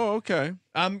Cohen. Oh, okay.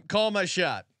 I'm calling my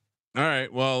shot. All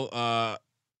right. Well,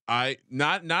 I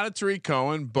not a Tariq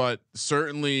Cohen, but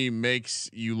certainly makes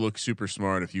you look super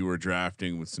smart if you were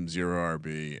drafting with some 0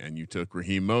 RB and you took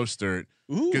Raheem Mostert.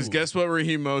 Because guess what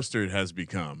Raheem Mostert has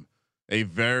become? A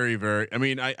very, very. I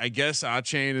mean, I guess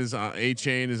A-Chain is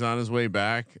on his way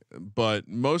back, but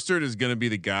Mostert is going to be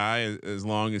the guy as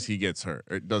long as he gets hurt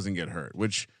or doesn't get hurt,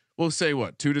 which. We'll say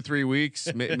what 2 to 3 weeks.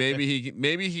 Maybe he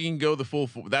can go the full.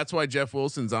 That's why Jeff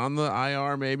Wilson's on the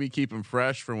IR. Maybe keep him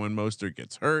fresh for when Mostert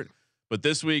gets hurt. But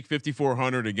this week,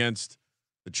 5,400 against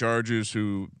the Chargers,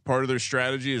 who part of their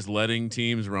strategy is letting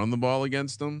teams run the ball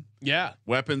against them. Yeah,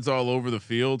 weapons all over the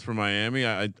field for Miami.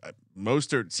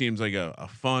 Mostert seems like a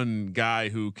fun guy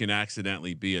who can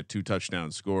accidentally be a 2 touchdown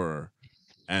scorer.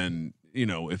 And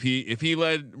if he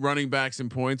led running backs in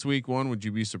points week 1, would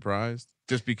you be surprised?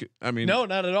 Just because no,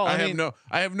 not at all.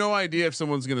 I have no idea if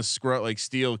someone's going to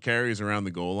steal carries around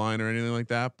the goal line or anything like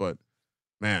that, but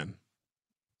man,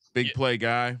 big play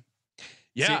guy.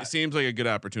 Yeah. Seems like a good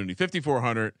opportunity.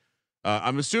 5,400.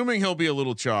 I'm assuming he'll be a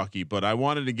little chalky, but I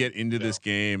wanted to get into this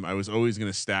game. I was always going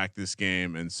to stack this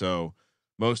game. And so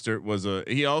Mostert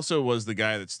he also was the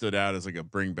guy that stood out as like a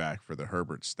bring back for the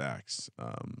Herbert stacks.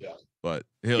 But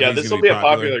this will be a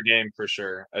popular game for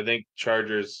sure. I think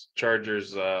Chargers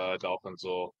Dolphins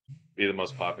will be the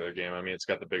most popular game. I mean, it's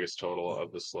got the biggest total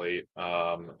of the slate.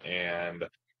 And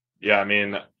yeah, I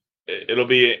mean, it'll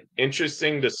be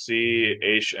interesting to see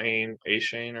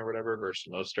A-Chain or whatever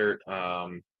versus Mostert,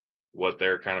 what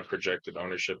their kind of projected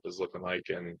ownership is looking like.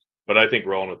 But I think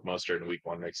rolling with Mostert in week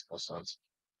 1 makes the most sense.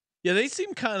 Yeah, they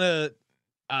seem kind of,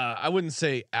 I wouldn't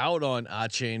say out on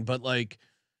A-Chain, but like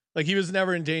he was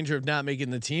never in danger of not making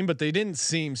the team, but they didn't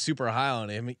seem super high on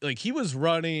him. Like he was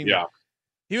running. Yeah.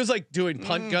 He was like doing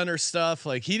punt gunner stuff.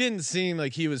 Like he didn't seem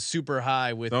like he was super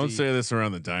high with. Don't say this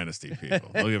around the dynasty people.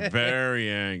 They'll get very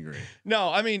angry. No,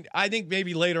 I mean, I think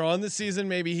maybe later on this season,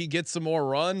 maybe he gets some more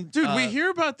run. Dude, we hear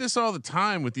about this all the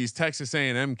time with these Texas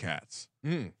A&M cats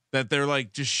that they're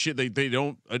like just shit. They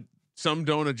don't. Some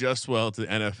don't adjust well to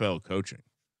NFL coaching.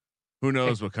 Who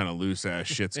knows what kind of loose ass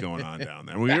shit's going on down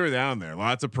there? We were down there.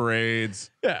 Lots of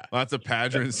parades. Yeah. Lots of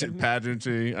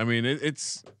pageantry. I mean,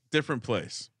 it's different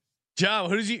place. John,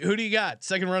 who do you got?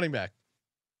 Second running back.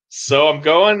 So I'm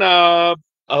going a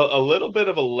little bit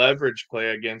of a leverage play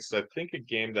against I think a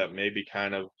game that may be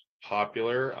kind of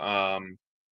popular.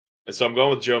 So I'm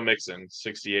going with Joe Mixon,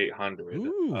 6,800.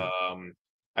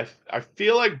 I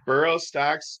feel like Burrow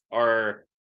stacks are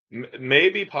may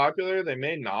be popular. They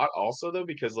may not also though,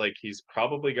 because like he's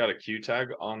probably got a Q tag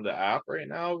on the app right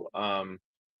now.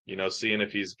 Seeing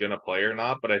if he's gonna play or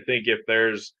not. But I think if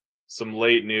there's some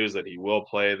late news that he will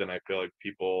play, then I feel like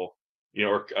people,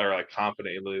 are like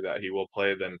confidently that he will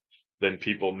play, then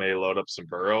people may load up some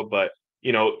Burrow. But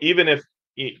even if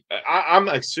I'm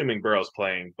assuming Burrow's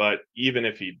playing, but even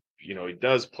if he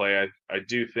does play, I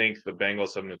do think the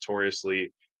Bengals have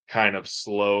notoriously kind of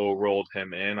slow rolled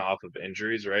him in off of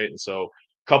injuries, right? And so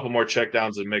a couple more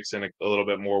checkdowns and mix in a little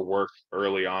bit more work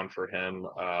early on for him,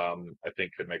 I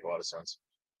think could make a lot of sense.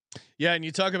 Yeah, and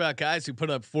you talk about guys who put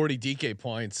up 40 DK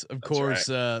points. Of course,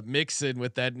 Mixon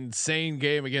with that insane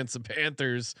game against the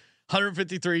Panthers,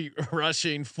 153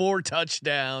 rushing, 4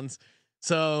 touchdowns.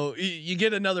 So you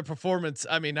get another performance.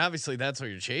 I mean, obviously that's what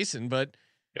you're chasing, but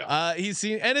he's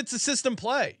seen, and it's a system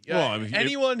play. Well,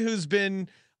 anyone who's been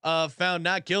found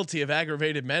not guilty of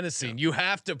aggravated menacing, you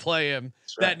have to play him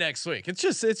that next week. It's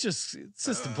just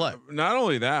system play. Not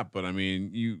only that, but I mean,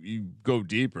 you go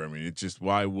deeper. I mean, it's just,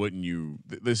 why wouldn't you?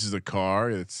 This is a car.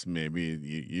 It's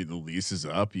maybe the lease is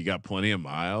up. You got plenty of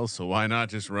miles, so why not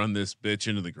just run this bitch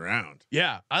into the ground?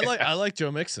 Yeah, I like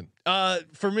Joe Mixon.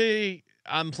 For me,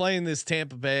 I'm playing this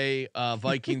Tampa Bay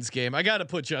Vikings game. I got to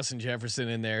put Justin Jefferson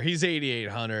in there. He's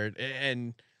 8,800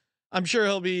 and I'm sure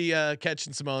he'll be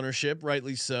catching some ownership,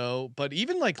 rightly so. But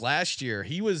even like last year,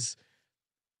 he was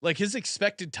like his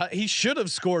expected. He should have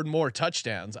scored more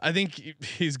touchdowns. I think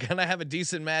he's gonna have a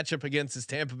decent matchup against his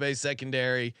Tampa Bay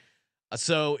secondary.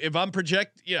 So if I'm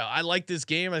I like this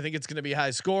game. I think it's gonna be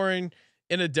high scoring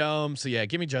in a dome. So yeah,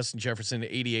 give me Justin Jefferson at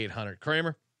 8,800.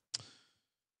 Kramer.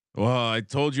 Well, I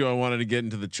told you I wanted to get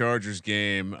into the Chargers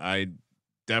game. I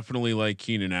definitely like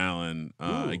Keenan Allen.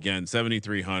 Again,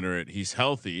 7,300. He's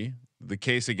healthy. The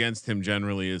case against him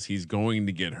generally is he's going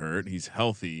to get hurt. He's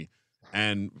healthy.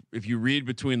 And if you read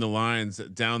between the lines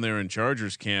down there in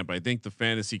Chargers camp, I think the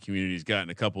fantasy community's gotten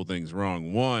a couple things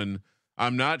wrong. One,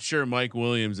 I'm not sure Mike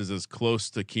Williams is as close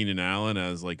to Keenan Allen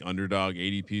as like underdog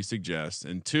ADP suggests.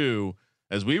 And two,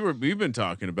 as we've been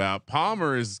talking about,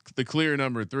 Palmer is the clear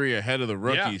number 3 ahead of the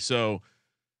rookie. Yeah. So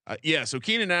so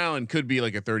Keenan Allen could be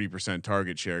like a 30%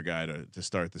 target share guy to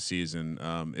start the season.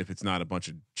 If it's not a bunch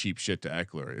of cheap shit to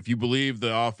Eckler. If you believe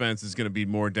the offense is going to be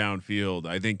more downfield,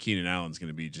 I think Keenan Allen's going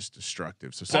to be just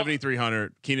destructive. So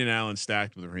 7,300, Keenan Allen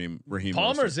stacked with Raheem.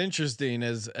 Palmer's interesting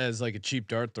as like a cheap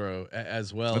dart throw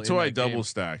as well. That's who I double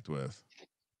stacked with.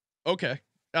 Okay.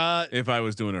 If I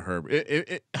was doing a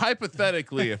Herbert,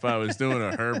 hypothetically, if I was doing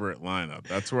a Herbert lineup,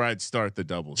 that's where I'd start the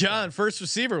double. John, first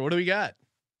receiver. What do we got?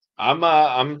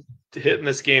 I'm hitting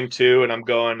this game too, and I'm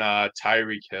going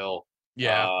Tyreek Hill.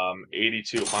 Yeah,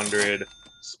 8,200,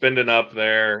 spending up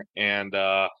there, and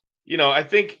I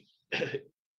think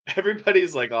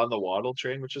everybody's like on the Waddle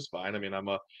train, which is fine. I mean, I'm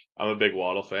a big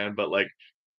Waddle fan, but like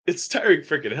it's Tyreek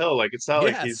freaking Hill. Like it's not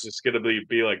like he's just gonna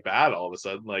be like bad all of a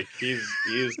sudden. Like he's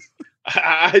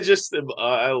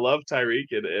I love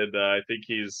Tyreek, and I think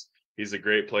he's a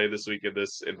great play this week in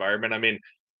this environment. I mean,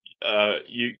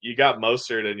 you got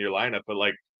Mostert in your lineup, but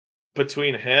like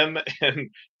between him and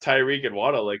Tyreek and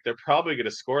Waddle, like they're probably going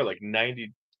to score like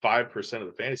 95% of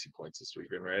the fantasy points this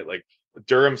weekend, right? Like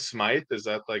Durham Smythe, is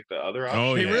that like the other option?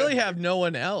 Oh, they really have no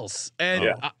one else.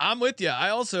 And I'm with you. I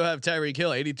also have Tyreek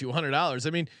Hill, $8,200. I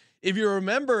mean, if you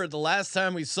remember the last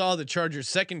time we saw the Chargers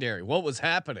secondary, what was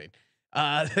happening?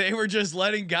 They were just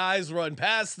letting guys run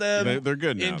past them. They're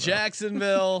good now, in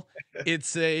Jacksonville.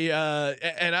 It's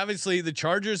and obviously the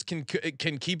Chargers can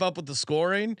keep up with the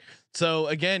scoring. So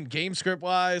again, game script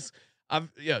wise,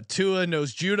 Tua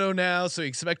knows judo now, so you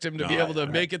expect him to be able to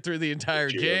make it through the entire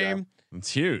game.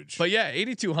 It's huge. But yeah,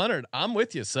 8,200. I'm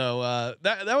with you. So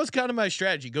that was kind of my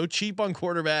strategy. Go cheap on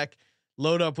quarterback,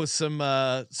 load up with some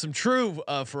true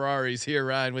Ferraris here,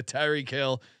 Ryan, with Tyreek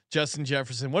Hill, Justin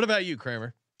Jefferson. What about you,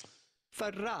 Kramer?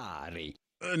 Ferrari.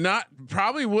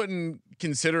 Probably wouldn't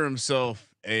consider himself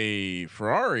a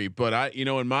Ferrari, but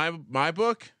in my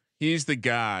book, he's the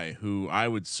guy who I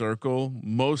would circle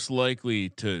most likely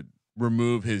to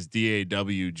remove his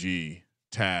DAWG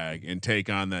tag and take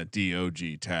on that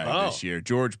DOG tag this year.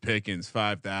 George Pickens,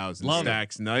 5,000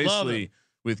 stacks nicely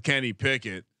with Kenny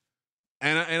Pickett.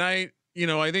 And I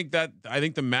think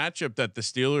the matchup that the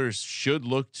Steelers should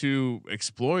look to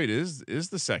exploit is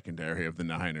the secondary of the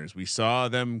Niners. We saw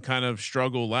them kind of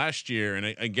struggle last year. And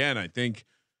again, I think,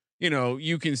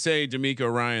 you can say D'Amico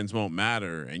Ryans won't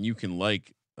matter and you can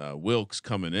like Wilkes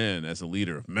coming in as a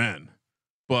leader of men,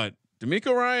 but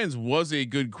D'Amico Ryans was a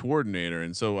good coordinator.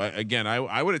 And so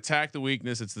I would attack the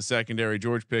weakness. It's the secondary.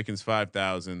 George Pickens,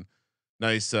 5,000.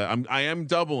 Nice. I am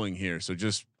doubling here. So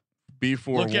just be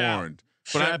forewarned.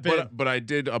 But I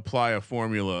did apply a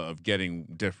formula of getting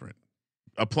different,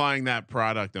 applying that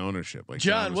product ownership. Like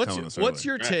John, what's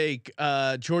your Right. take?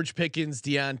 George Pickens,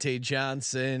 Deontay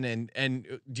Johnson,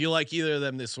 and do you like either of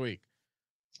them this week?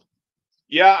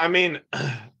 Yeah, I mean,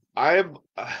 I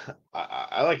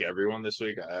like everyone this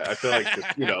week. I feel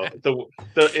like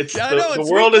the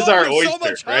world is our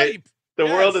oyster, right? Hype. The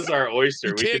Yes. world is our oyster.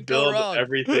 You We can't can go build wrong.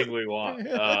 everything we want.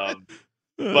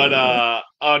 But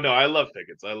oh no, I love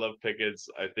Pickens.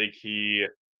 I think he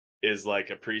is like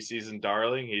a preseason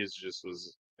darling. He's just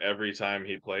was every time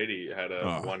he played, he had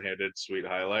a one-handed sweet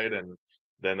highlight, and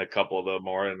then a couple of them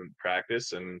more in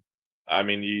practice. And I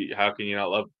mean, how can you not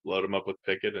load him up with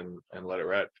Pickett and let it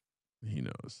ride? He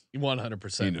knows.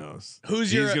 100%. He knows.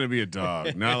 He's going to be a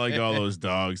dog, not like all those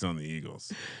dogs on the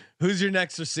Eagles. Who's your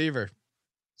next receiver?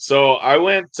 So I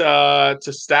went to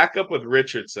stack up with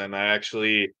Richardson.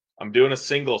 I'm doing a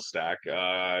single stack.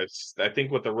 I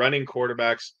think with the running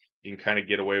quarterbacks, you can kind of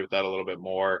get away with that a little bit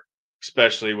more,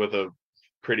 especially with a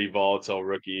pretty volatile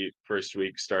rookie first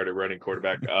week started running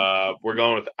quarterback. We're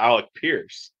going with Alec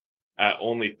Pierce at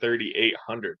only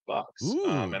 $3,800.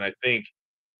 And I think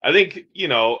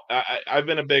I've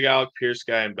been a big Alec Pierce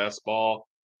guy in best ball,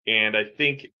 and I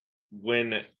think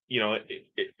when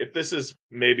if this is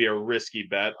maybe a risky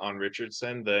bet on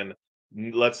Richardson, then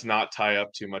let's not tie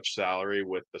up too much salary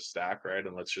with the stack, right?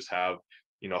 And let's just have,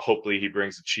 hopefully he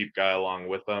brings a cheap guy along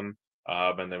with him,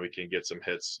 and then we can get some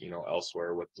hits,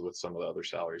 elsewhere with some of the other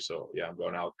salaries. So yeah, I'm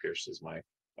going Alec Pierce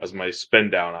as my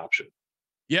spend down option.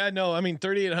 Yeah, no, I mean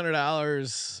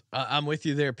 $3,800. I'm with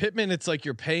you there. Pittman, it's like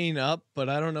you're paying up, but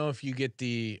I don't know if you get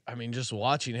just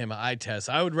watching him eye test.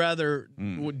 I would rather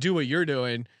do what you're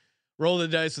doing, roll the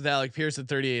dice with Alec Pierce at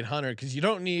 3,800 because you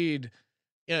don't need.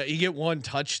 You get one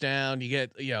touchdown, you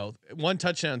get 1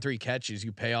 touchdown, 3 catches,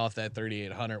 you pay off that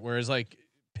 3,800. Whereas like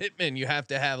Pittman, you have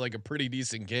to have like a pretty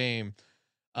decent game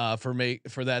for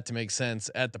that to make sense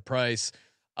at the price.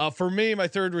 For me, my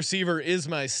third receiver is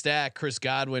my stack, Chris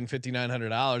Godwin,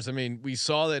 $5,900. I mean, we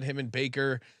saw that him and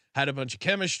Baker had a bunch of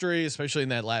chemistry, especially in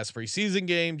that last preseason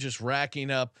game, just racking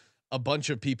up a bunch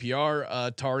of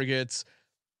PPR targets.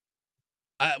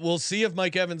 We'll see if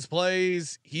Mike Evans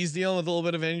plays. He's dealing with a little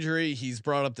bit of injury. He's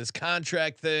brought up this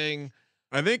contract thing.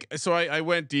 I think so. I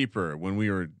went deeper when we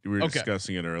were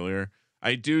discussing it earlier.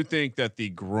 I do think that the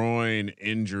groin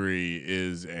injury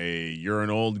is you're an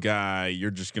old guy.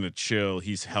 You're just going to chill.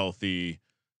 He's healthy.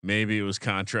 Maybe it was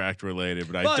contract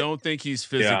related, but I don't think he's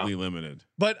physically limited.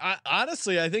 But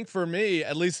honestly, I think for me,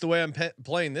 at least the way I'm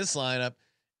playing this lineup,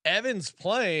 Evans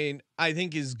playing, I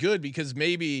think is good because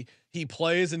maybe he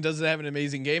plays and doesn't have an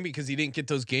amazing game because he didn't get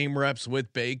those game reps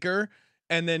with Baker.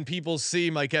 And then people see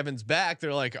Mike Evans back.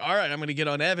 They're like, all right, I'm going to get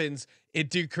on Evans.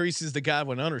 It decreases the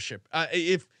Godwin ownership.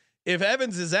 If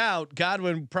Evans is out,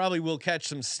 Godwin probably will catch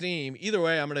some steam. Either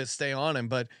way, I'm going to stay on him.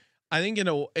 But I think in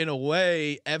a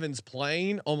way, Evans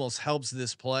playing almost helps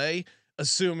this play,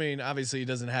 assuming obviously he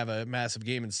doesn't have a massive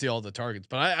game and steal all the targets.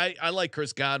 But I like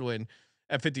Chris Godwin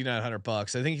at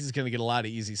 $5,900. I think he's going to get a lot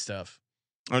of easy stuff.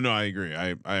 Oh no, I agree.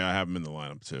 I have him in the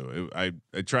lineup too. I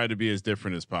tried to be as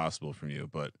different as possible from you,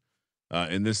 but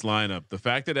in this lineup, the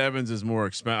fact that Evans is more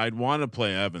expensive, I'd want to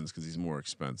play Evans because he's more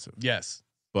expensive. Yes.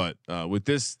 But with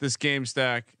this game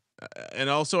stack, and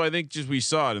also I think just we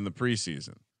saw it in the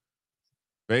preseason.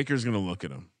 Baker's gonna look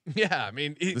at him. Yeah, I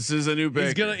mean, this is a new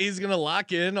Baker. He's gonna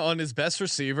lock in on his best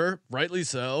receiver, rightly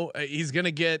so. He's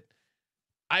gonna get.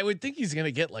 I would think he's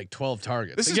gonna get like 12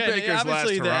 targets. This is Baker's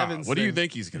last hurrah. What do you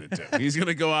think he's gonna do? He's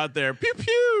gonna go out there, pew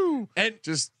pew, and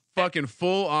just fucking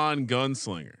full on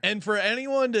gunslinger. And for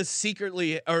anyone to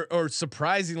secretly or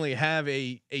surprisingly have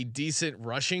a decent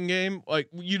rushing game, like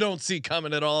you don't see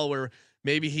coming at all, where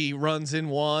maybe he runs in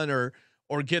one or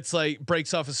gets like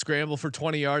breaks off a scramble for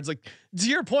 20 yards. Like to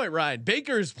your point, Ryan,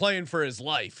 Baker's playing for his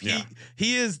life. Yeah.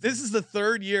 He is. This is the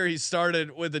third year he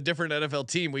started with a different NFL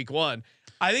team week one.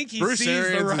 I think he Bruce sees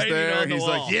Arians the writing on the He's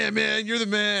wall. like, yeah, man, you're the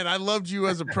man. I loved you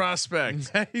as a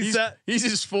prospect. he's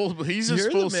just full. He's You're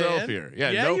just full the self man. here.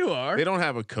 Yeah, you are. They don't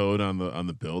have a code on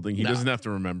the building. He doesn't have to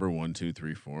remember 1, 2,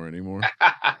 3, 4 anymore.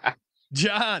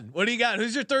 John, what do you got?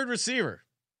 Who's your third receiver?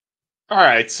 All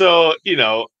right, so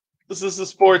this is the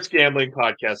Sports Gambling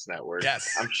Podcast Network.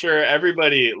 Yes, I'm sure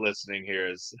everybody listening here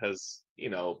has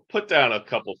put down a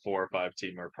couple 4 or 5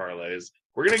 teamer parlays.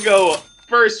 We're gonna go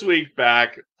first week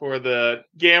back for the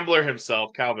gambler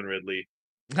himself, Calvin Ridley.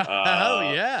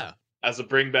 Oh yeah, as a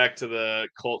bring back to the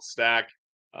Colt stack.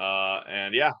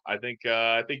 And yeah, I think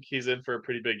he's in for a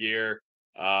pretty big year.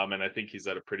 And I think he's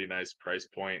at a pretty nice price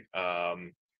point.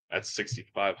 At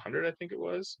 6,500, I think it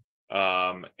was.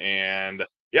 And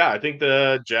yeah, I think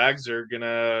the Jags are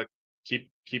gonna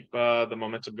keep the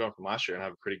momentum going from last year and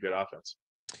have a pretty good offense.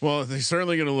 Well, they're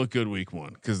certainly going to look good week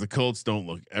 1 because the Colts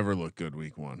don't ever look good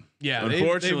week 1. Yeah,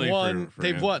 unfortunately, they've won. for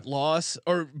They've what lost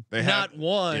or they not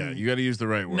won? Yeah, you got to use the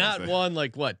right words. Not won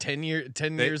like what 10 years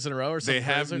in a row or something. They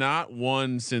have not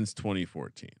won since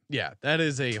 2014. Yeah, that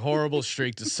is a horrible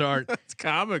streak to start. It's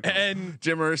comical. And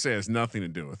Jim Irsay has nothing to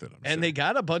do with it. I'm sure. They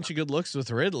got a bunch of good looks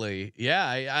with Ridley.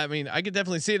 Yeah, I mean, I could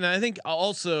definitely see it, and I think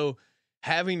also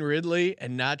having Ridley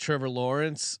and not Trevor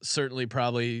Lawrence certainly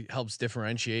probably helps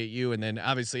differentiate you. And then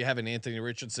obviously having Anthony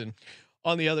Richardson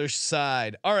on the other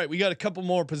side. All right, we got a couple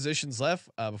more positions left.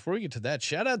 Before we get to that,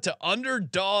 shout out to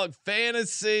Underdog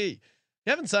Fantasy. If you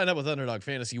haven't signed up with Underdog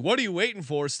Fantasy, what are you waiting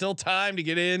for? Still time to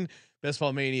get in. Best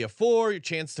Ball Mania 4, your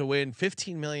chance to win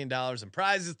 $15 million in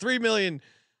prizes, $3 million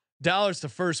to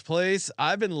first place.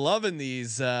 I've been loving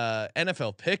these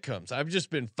NFL pick'ems. I've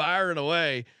just been firing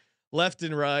away left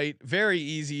and right. Very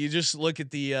easy. You just look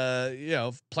at the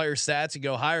player stats. You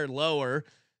go higher and lower.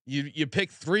 You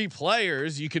pick 3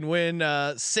 players. You can win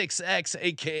 6x,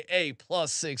 aka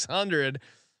plus 600.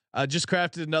 Just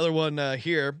crafted another one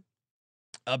here.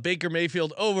 Baker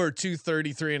Mayfield over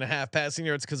 233.5 passing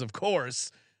yards because of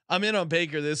course I'm in on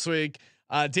Baker this week.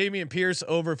 Dameon Pierce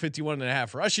over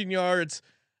 51.5 rushing yards.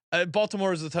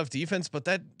 Baltimore is a tough defense, but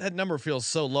that number feels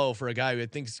so low for a guy who I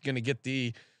think is going to get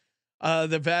the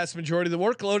vast majority of the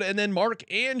workload. And then Mark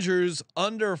Andrews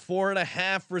under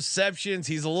 4.5 receptions.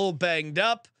 He's a little banged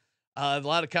up. A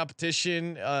lot of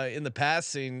competition in the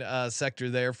passing sector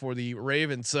there for the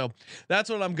Ravens. So that's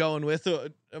what I'm going with.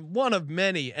 One of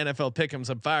many NFL pick'ems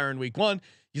I'm firing week 1.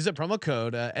 Use that promo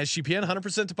code SGPN,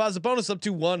 100% deposit bonus up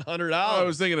to $100. I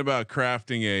was thinking about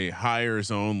crafting a hires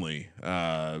only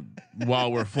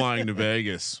while we're flying to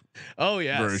Vegas. Oh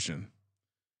yeah, version.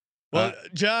 Well,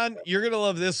 John, you're gonna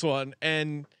love this one,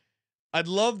 and I'd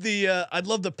love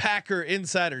the Packer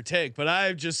insider take, but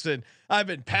I've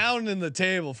been pounding the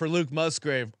table for Luke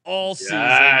Musgrave all season.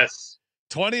 Yes.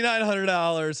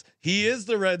 $2,900. He is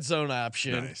the red zone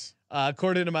option. Nice.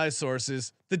 According to my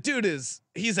sources, the dude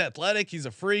he's athletic. He's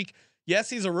a freak. Yes,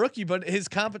 he's a rookie, but he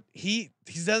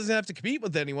doesn't have to compete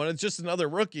with anyone. It's just another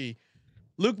rookie.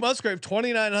 Luke Musgrave,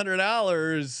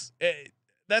 $2,900.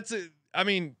 I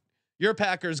mean, you're a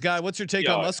Packers guy. What's your take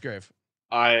on Musgrave?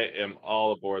 I am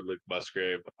all aboard Luke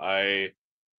Musgrave. I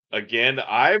like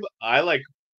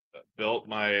built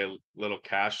my little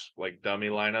cash like dummy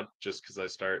lineup just because I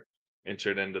start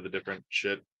entering into the different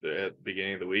shit at the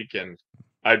beginning of the week, and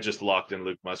I just locked in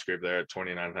Luke Musgrave there at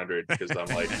 2,900 because I'm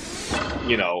like,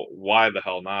 why the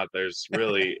hell not? There's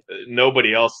really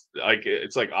nobody else. Like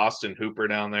it's like Austin Hooper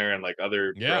down there and like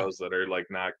other pros that are like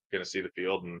not going to see the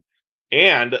field,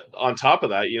 and on top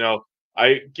of that, we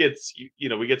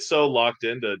get so locked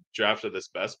into draft of this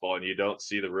best ball, and you don't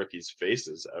see the rookies'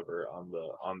 faces ever on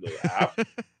the app.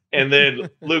 And then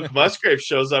Luke Musgrave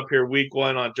shows up here week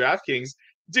 1 on DraftKings.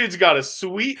 Dude's got a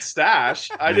sweet stash.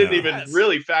 I didn't even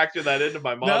really factor that into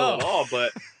my model at all,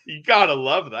 but you gotta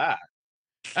love that.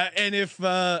 And if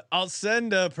I'll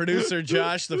send producer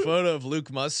Josh the photo of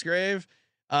Luke Musgrave,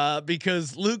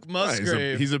 because Luke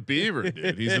Musgrave, he's a Beaver,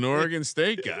 dude. He's an Oregon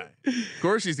State guy. Of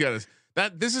course, he's got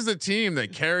this is a team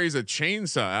that carries a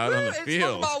chainsaw out on the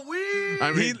field.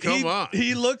 I mean, come on.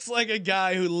 He looks like a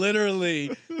guy who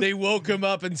literally they woke him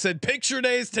up and said, "Picture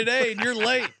days today, and you're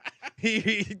late."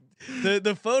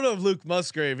 The photo of Luke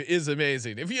Musgrave is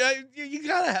amazing. If you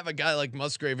gotta have a guy like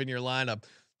Musgrave in your lineup.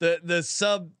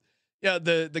 The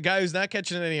guy who's not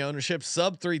catching any ownership,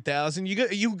 sub 3,000.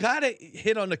 You gotta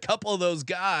hit on a couple of those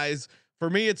guys. For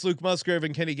me, it's Luke Musgrave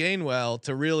and Kenny Gainwell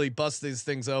to really bust these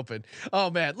things open. Oh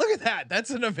man, look at that!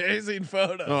 That's an amazing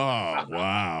photo. Oh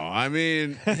wow! I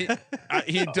mean,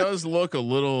 he does look a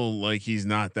little like he's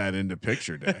not that into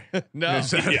picture day. No,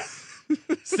 he's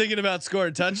thinking about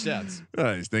scoring touchdowns.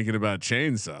 He's thinking about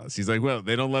chainsaws. He's like, well,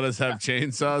 they don't let us have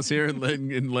chainsaws here in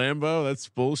Lambeau. That's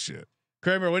bullshit.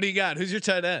 Kramer, what do you got? Who's your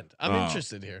tight end? I'm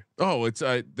interested here. Oh, it's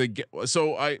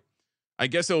I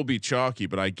guess it will be chalky,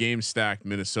 but I game stacked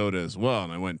Minnesota as well,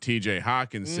 and I went TJ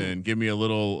Hawkinson. Give me a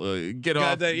little get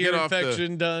off that ear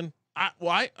infection done.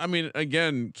 I mean,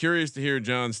 again, curious to hear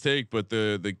John's take, but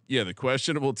the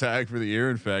questionable tag for the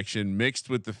ear infection mixed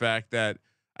with the fact that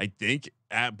I think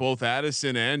both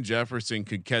Addison and Jefferson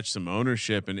could catch some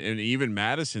ownership, and even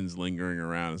Madison's lingering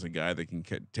around as a guy that can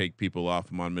take people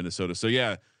off him on Minnesota. So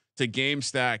yeah. To game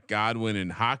stack Godwin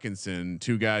and Hawkinson,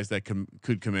 2 guys that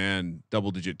could command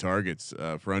double-digit targets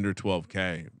for under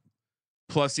 12K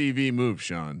plus EV move,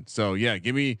 Sean. So yeah,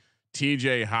 give me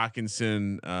TJ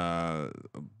Hawkinson. I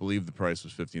believe the price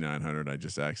was 5,900. I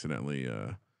just accidentally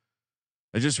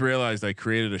I just realized I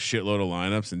created a shitload of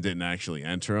lineups and didn't actually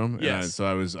enter them. Yes. So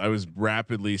I was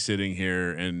rapidly sitting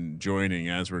here and joining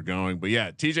as we're going. But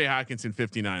yeah, TJ Hawkinson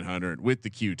 5,900 with the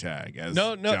Q tag. As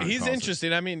No, John he's calls it.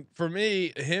 interesting. I mean, for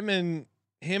me, him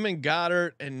and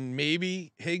Goddard and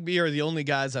maybe Higbee are the only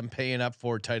guys I'm paying up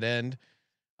for tight end.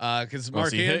 Because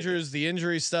Mark Andrews, the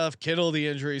injury stuff, Kittle, the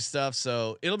injury stuff.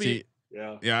 So it'll be.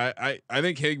 Yeah. I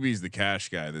think Higbee's the cash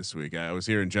guy this week. I was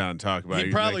hearing John talk about.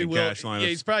 He probably will. Cash Yeah,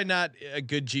 he's probably not a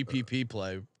good GPP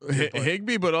play.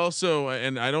 Higbee, but also,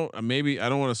 and I don't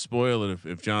want to spoil it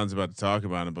if John's about to talk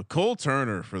about it, but Cole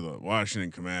Turner for the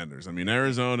Washington Commanders. I mean,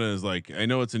 Arizona is like, I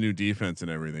know it's a new defense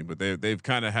and everything, but they've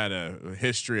kind of had a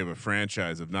history of a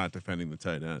franchise of not defending the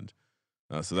tight end.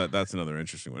 So that's another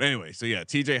interesting one. Anyway, so yeah,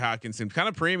 TJ Hawkinson kind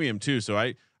of premium too. So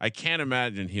I can't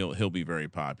imagine he'll be very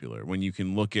popular when you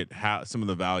can look at how some of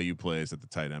the value plays at the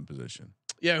tight end position.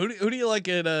 Yeah, who do you like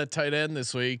at tight end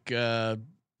this week? Who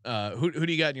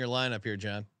do you got in your lineup here,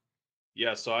 John?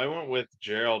 Yeah, so I went with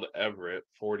Gerald Everett,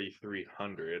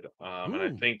 4,300, and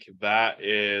I think that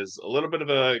is a little bit of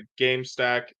a game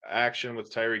stack action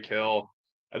with Tyreek Hill.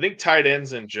 I think tight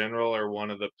ends in general are one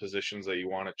of the positions that you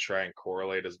want to try and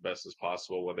correlate as best as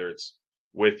possible, whether it's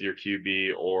with your QB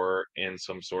or in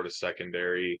some sort of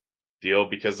secondary deal,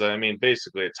 because I mean,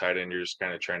 basically at tight end, you're just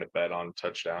kind of trying to bet on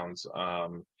touchdowns.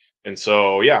 And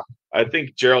so, yeah, I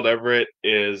think Gerald Everett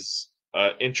is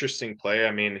an interesting play.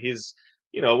 I mean, he's,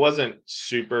 wasn't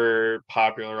super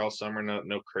popular all summer.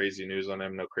 No crazy news on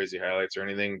him, no crazy highlights or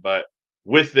anything, but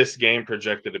with this game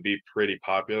projected to be pretty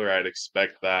popular, I'd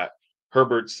expect that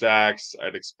Herbert stacks,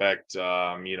 I'd expect,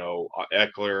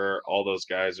 Eckler, all those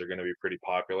guys are going to be pretty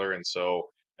popular. And so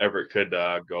Everett could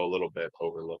go a little bit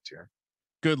overlooked here.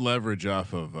 Good leverage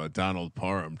off of Donald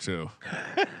Parham too.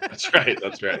 That's right.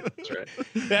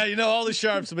 Yeah, all the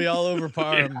sharps will be all over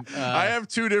Parham. I have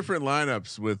two different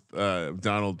lineups with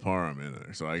Donald Parham in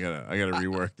there, so I gotta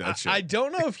rework that shit. I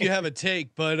don't know if you have a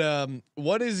take, but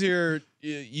what is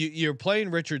you're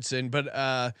playing Richardson,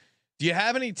 but do you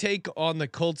have any take on the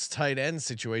Colts tight end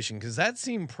situation? Because that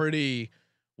seemed pretty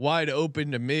wide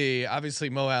open to me. Obviously,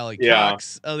 Mo Alley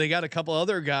Cox. They got a couple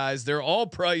other guys. They're all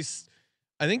priced,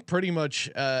 I think, pretty much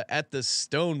at the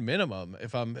stone minimum,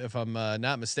 if I'm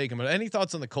not mistaken. But any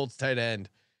thoughts on the Colts tight end?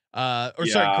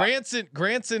 Sorry,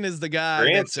 Granson is the guy.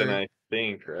 Granson, I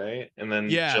think, right? And then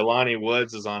Jelani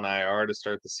Woods is on IR to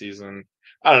start the season.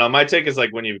 I don't know. My take is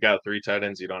like when you've got three tight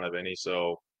ends, you don't have any.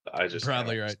 So I just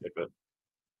probably right. Skip it.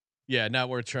 Yeah, not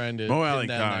worth trying to. Mo Alley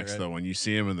Cox, though, when you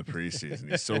see him in the preseason,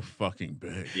 he's so fucking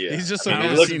big. Yeah, he's just. He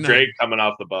looks great coming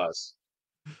off the bus.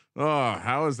 Oh,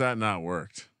 how has that not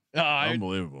worked?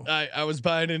 Unbelievable. I was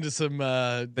buying into some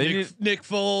Nick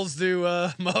Foles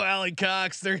to Mo Alley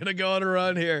Cox. They're gonna go on a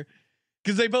run here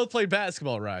because they both played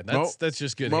basketball. Right? That's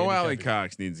just good. Mo Alley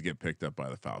Cox needs to get picked up by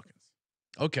the Falcons.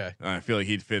 Okay, I feel like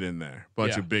he'd fit in there.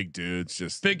 Bunch of big dudes,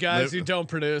 just big guys who don't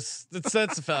produce.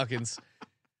 That's the Falcons.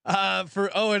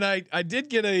 And I did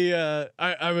get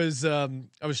I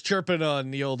was chirping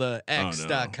on the old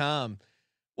X.com.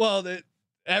 Well,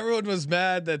 everyone was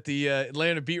mad that the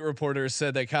Atlanta beat reporter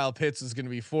said that Kyle Pitts was going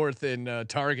to be fourth in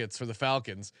targets for the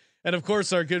Falcons. And of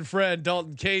course, our good friend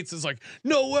Dalton Cates is like,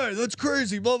 no way, that's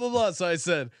crazy, blah, blah, blah. So I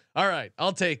said, all right,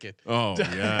 I'll take it. Oh,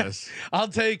 yes. I'll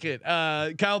take it.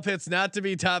 Kyle Pitts not to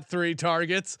be top 3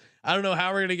 targets. I don't know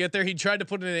how we're going to get there. He tried to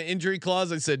put in an injury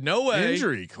clause. I said, no way.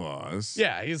 Injury clause?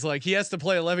 Yeah. He's like, he has to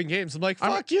play 11 games. I'm like,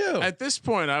 fuck you. At this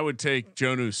point, I would take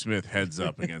Jonnu Smith heads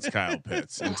up against Kyle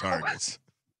Pitts in targets.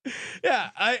 Yeah,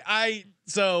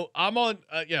 so I'm on.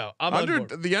 I'm on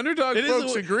the underdog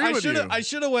folks agree with you. I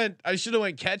should have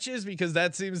went catches because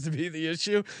that seems to be the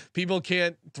issue. People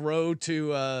can't throw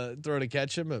to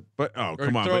catch him. But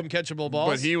come on, throw him catchable balls.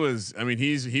 But he was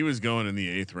going in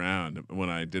the 8th round when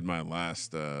I did my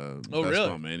last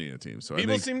Basketball Mania team. So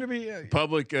people seem to be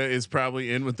public is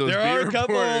probably in with those. There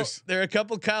are a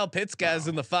couple Kyle Pitts guys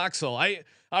in the foxhole. I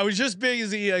was just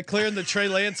busy clearing the Trey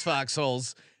Lance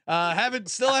foxholes.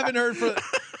 Still haven't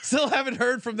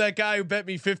heard from that guy who bet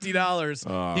me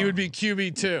 $50. He would be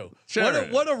QB2. Sure.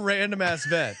 What a random ass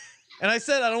bet. And I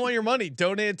said, I don't want your money.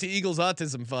 Donate it to Eagles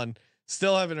Autism Fund.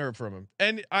 Still haven't heard from him.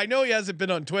 And I know he hasn't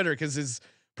been on Twitter because his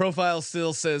profile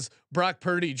still says Brock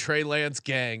Purdy, Trey Lance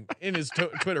gang in his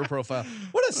Twitter profile.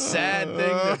 What a sad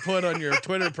thing to put on your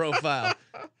Twitter profile.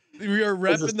 You're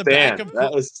repping the backup.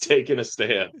 That was taking a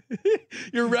stand.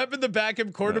 You're repping the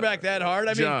backup quarterback that hard.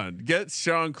 I mean, John, get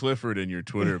Sean Clifford in your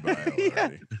Twitter bio.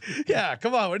 Yeah,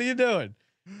 come on. What are you doing?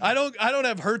 I don't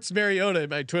have Hurts Mariota in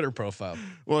my Twitter profile.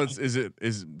 Well,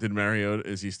 did Mariota,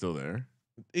 is he still there?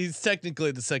 He's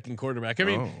technically the second quarterback. I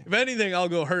mean, if anything, I'll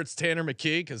go Hurts Tanner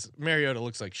McKee because Mariota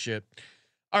looks like shit.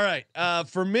 All right.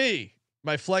 For me,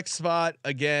 my flex spot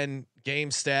again,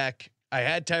 game stack. I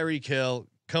had Tyreek Hill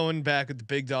going back with the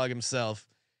big dog himself,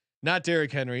 not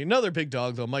Derrick Henry. Another big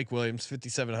dog though, Mike Williams,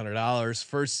 $5,700.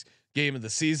 First game of the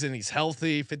season. He's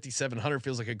healthy. 5,700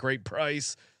 feels like a great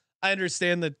price. I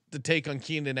understand the take on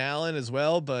Keenan Allen as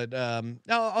well, but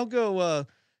I'll go.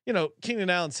 Keenan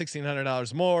Allen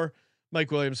 $1,600 more.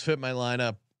 Mike Williams fit my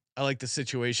lineup. I like the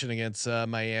situation against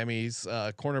Miami's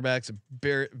cornerbacks, a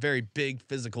very, very big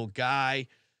physical guy,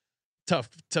 tough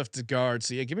to guard.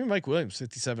 So yeah, give me Mike Williams,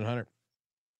 5,700.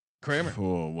 Kramer.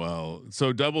 Oh well,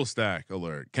 so double stack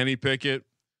alert. Kenny Pickett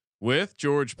with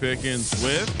George Pickens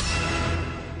with.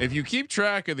 If you keep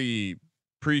track of the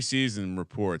preseason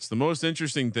reports, the most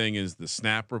interesting thing is the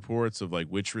snap reports of like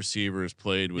which receivers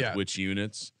played with which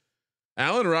units.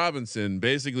 Allen Robinson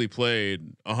basically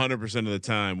played 100% of the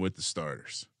time with the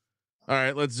starters. All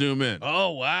right, let's zoom in.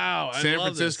 Oh wow, San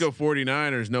Francisco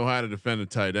 49ers know how to defend a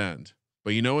tight end,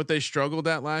 but you know what they struggled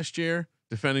at last year?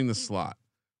 Defending the slot,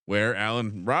 where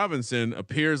Allen Robinson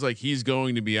appears like he's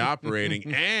going to be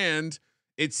operating, and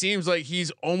it seems like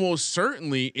he's almost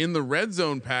certainly in the red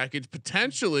zone package,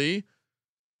 potentially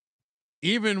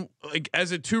even like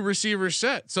as a 2 receiver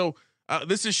set. So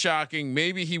this is shocking.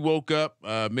 Maybe he woke up.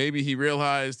 Maybe he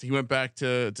realized he went back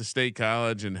to State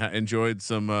College and enjoyed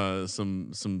some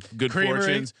good Creamery.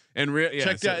 Fortunes and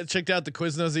checked out the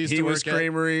Quiznos he used to work was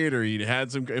Creamery, or he had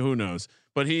some. Who knows?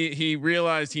 But he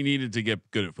realized he needed to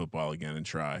get good at football again and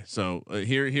try. So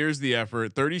here's the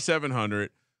effort. 3,700.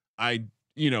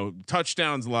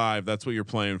 Touchdowns live. That's what you're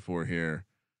playing for here.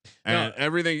 And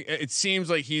everything. It seems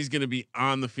like he's going to be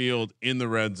on the field in the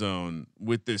red zone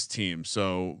with this team.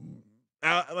 So.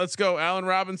 Let's go, Allen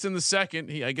Robinson the second.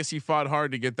 I guess he fought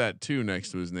hard to get that 2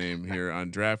 next to his name here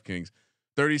on DraftKings.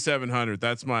 3,700.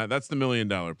 That's the $1 million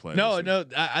play. No,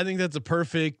 I think that's a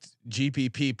perfect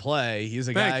GPP play. He's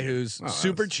a guy who's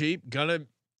super cheap, gonna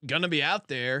be out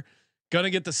there, gonna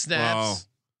get the snaps. Well,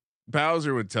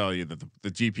 Bowser would tell you that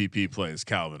the GPP play is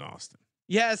Calvin Austin.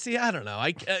 Yeah, see, I don't know.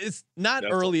 It's not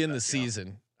early in the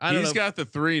season. He's got the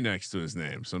 3 next to his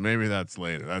name, so maybe that's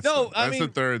later. That's the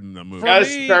third in the movie. Got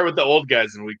to start with the old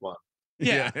guys in week 1.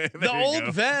 Yeah, the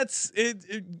old vets.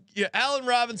 Allen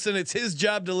Robinson, it's his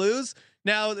job to lose.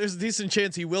 Now, there's a decent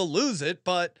chance he will lose it,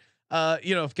 but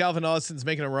if Calvin Austin's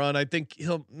making a run, I think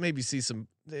he'll maybe see some.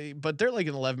 But they're like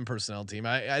an 11 personnel team.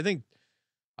 I think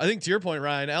to your point,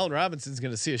 Ryan, Allen Robinson's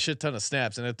going to see a shit ton of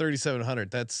snaps, and at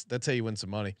 3,700, that's how you win some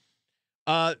money.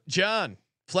 John,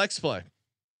 flex play.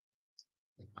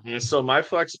 So my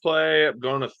flex play, I'm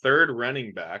going a third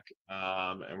running back,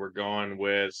 and we're going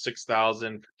with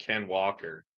 6,000 for Ken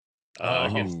Walker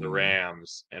against the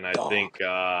Rams. And I think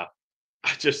the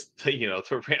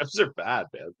Rams are bad,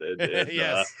 man. And,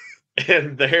 yes,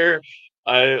 and they're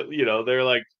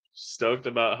like stoked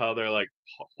about how they're like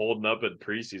holding up in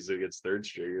preseason against third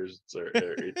stringers.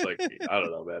 It's like I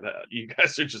don't know, man. You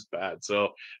guys are just bad. So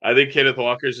I think Kenneth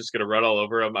Walker is just going to run all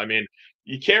over them. I mean,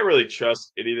 you can't really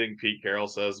trust anything Pete Carroll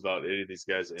says about any of these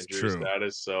guys' injury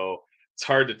status. So it's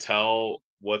hard to tell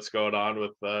what's going on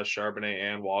with Charbonnet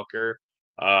and Walker.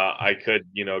 I could,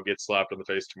 get slapped in the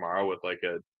face tomorrow with like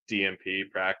a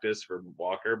DMP practice for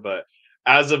Walker, but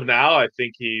as of now, I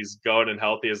think he's going and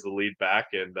healthy as the lead back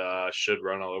and should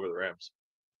run all over the Rams.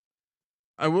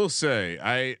 I will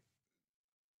say,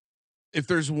 if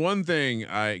there's one thing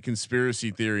conspiracy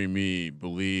theory me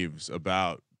believes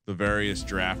about the various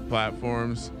draft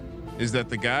platforms, is that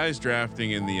the guys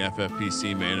drafting in the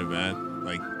FFPC main event,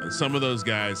 like some of those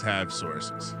guys have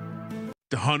sources.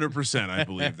 100%, I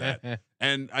believe that,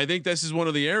 and I think this is one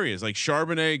of the areas. Like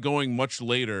Charbonnet going much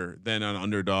later than on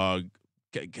Underdog,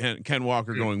 Ken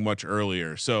Walker going much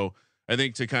earlier. So I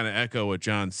think to kind of echo what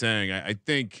John's saying, I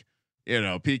think.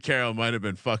 Pete Carroll might have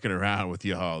been fucking around with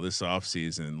y'all this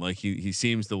offseason, like he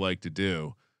seems to like to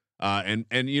do. And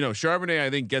Charbonnet I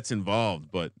think gets involved,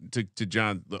 but to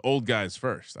John, the old guys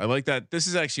first. I like that. This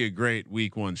is actually a great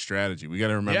week 1 strategy. We got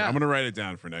to remember. I'm going to write it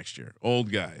down for next year.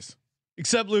 Old guys,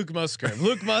 except Luke Musgrave.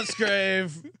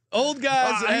 Old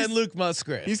guys, and Luke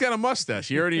Musgrave. He's got a mustache.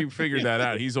 He already figured that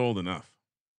out. He's old enough.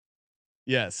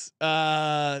 Yes.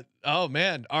 Oh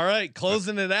man. All right.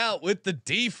 Closing it out with the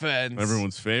defense.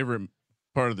 Everyone's favorite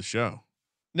part of the show.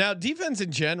 Now, defense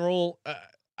in general,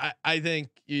 I think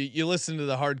you listen to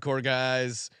the hardcore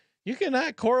guys. You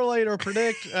cannot correlate or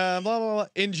predict. Blah blah blah.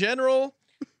 In general,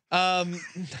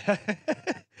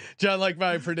 John, like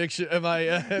my prediction.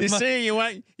 You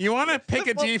want to pick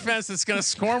a defense that's going to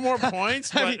score more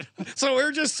points, but so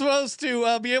we're just supposed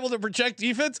to be able to project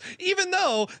defense, even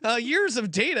though years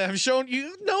of data have shown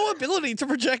you no ability to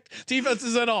project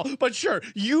defenses at all. But sure,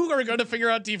 you are going to figure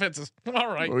out defenses. All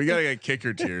right. Well, we got to get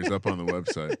kicker tiers up on the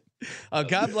website.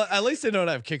 God bless. At least they don't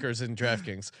have kickers in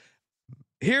DraftKings.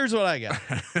 Here's what I got.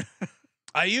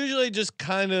 I usually just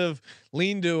kind of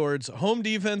lean towards home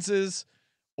defenses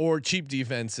or cheap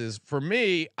defenses. For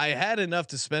me, I had enough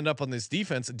to spend up on this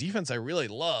defense, a defense I really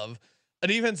love, a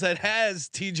defense that has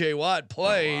TJ Watt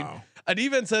playing, a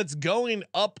defense that's going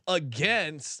up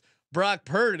against Brock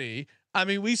Purdy. I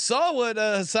mean, we saw what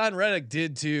Hassan Reddick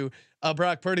did to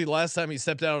Brock Purdy the last time he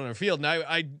stepped out on the field. Now,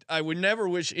 I would never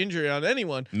wish injury on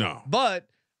anyone. No, but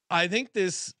I think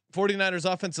this 49ers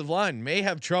offensive line may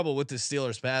have trouble with the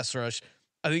Steelers pass rush.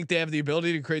 I think they have the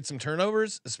ability to create some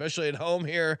turnovers, especially at home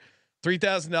here.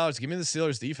 $3,000. Give me the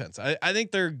Steelers defense. I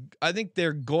think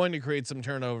they're going to create some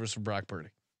turnovers for Brock Purdy.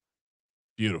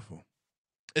 Beautiful.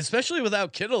 Especially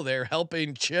without Kittle there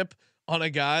helping chip on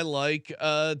a guy like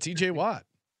TJ Watt.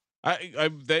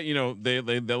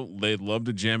 They'd love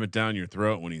to jam it down your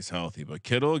throat when he's healthy, but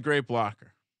Kittle, a great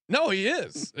blocker. No, he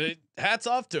is. Hats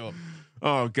off to him.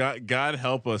 Oh, God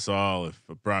help us all if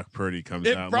Brock Purdy comes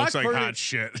out. Looks like hot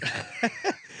shit.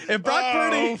 If Brock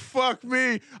Purdy, fuck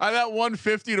me. I got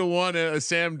 150 to 1 a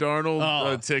Sam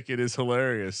Darnold ticket is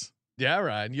hilarious. Yeah,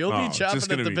 Ryan, you'll be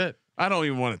chopping at the bit. I don't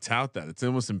even want to tout that. It's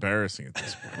almost embarrassing at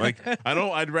this point. Like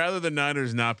I'd rather the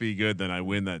Niners not be good than I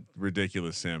win that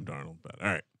ridiculous Sam Darnold bet. All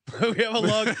right. We have a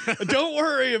long. Don't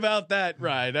worry about that,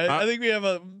 Ryan. I think we have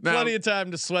plenty of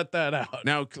time to sweat that out.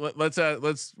 Now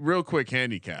let's real quick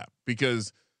handicap,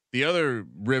 because the other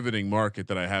riveting market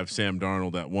that I have Sam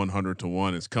Darnold at 100 to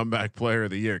 1 is comeback player of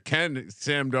the year. Can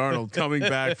Sam Darnold coming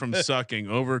back from sucking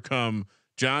overcome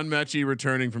John Mechie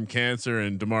returning from cancer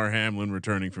and DeMar Hamlin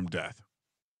returning from death?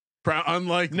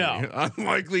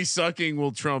 Unlikely sucking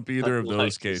will trump either of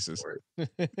those cases. All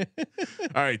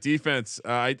right, defense.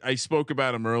 I spoke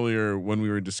about him earlier when we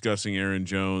were discussing Aaron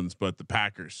Jones, but the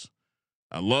Packers,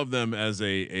 I love them as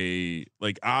a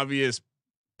like obvious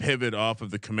pivot off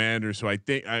of the Commanders. So I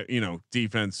think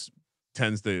defense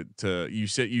tends to you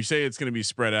say it's going to be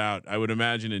spread out. I would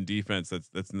imagine in defense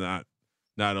that's not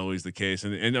always the case.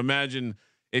 And imagine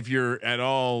if you're at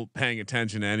all paying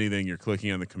attention to anything, you're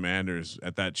clicking on the Commanders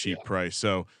at that cheap price.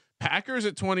 So Packers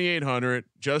at 2,800.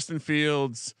 Justin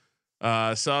Fields,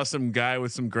 saw some guy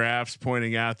with some graphs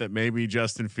pointing out that maybe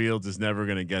Justin Fields is never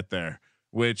going to get there,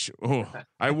 which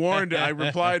I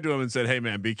replied to him and said, hey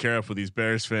man, be careful. These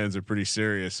Bears fans are pretty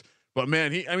serious, but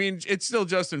man, it's still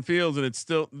Justin Fields, and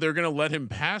they're going to let him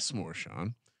pass more,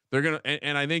 Sean. They're going to,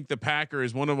 and I think the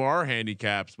Packers, one of our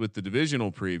handicaps with the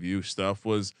divisional preview stuff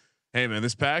was, hey man,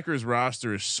 this Packers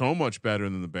roster is so much better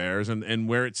than the Bears, and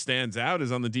where it stands out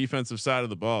is on the defensive side of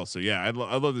the ball. So yeah, I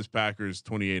love this Packers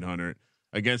 2,800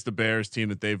 against the Bears team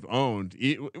that they've owned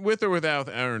with or without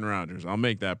Aaron Rodgers. I'll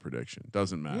make that prediction.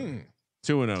 Doesn't matter. 2-0 this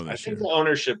year. I think the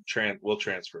ownership will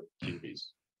transfer QBs.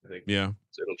 I think it'll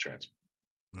transfer.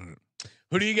 All right.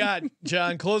 Who do you got,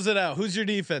 John? Close it out. Who's your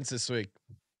defense this week?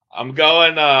 I'm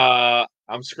going.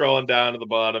 I'm scrolling down to the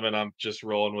bottom, and I'm just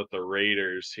rolling with the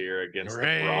Raiders here against the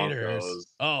Broncos.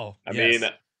 Oh, I mean,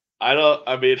 I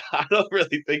don't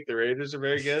really think the Raiders are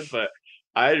very good, but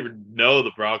I know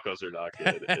the Broncos are not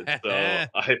good. And so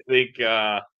I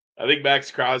think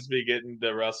Max Crosby getting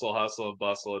the Russell hustle and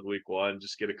bustle in week 1,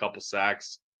 just get a couple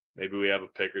sacks. Maybe we have a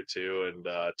pick or two, and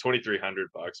 $2,300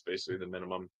 basically the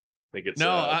minimum. I think it's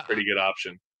a pretty good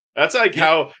option. That's like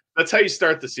that's how you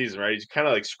start the season, right? You kind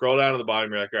of like scroll down to the bottom.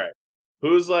 You're like, all right,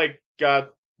 who's like got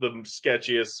the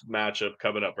sketchiest matchup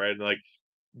coming up, right? And like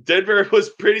Denver was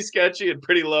pretty sketchy and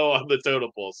pretty low on the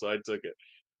total poll, so I took it.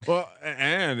 Well,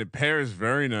 and it pairs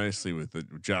very nicely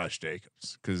with Josh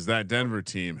Jacobs, because that Denver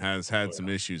team has had some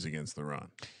issues against the run.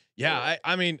 Yeah,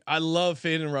 I mean, I love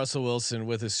fading Russell Wilson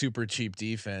with a super cheap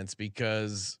defense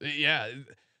because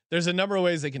there's a number of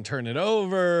ways they can turn it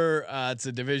over. It's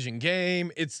a division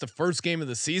game. It's the first game of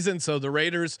the season, so the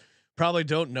Raiders probably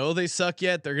don't know they suck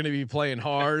yet. They're going to be playing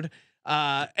hard.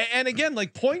 And again,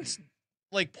 points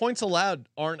allowed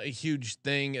aren't a huge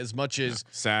thing as much as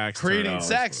sacks, creating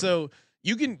sacks. So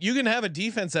you can have a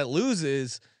defense that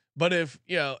loses, but if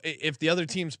the other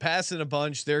team's passing a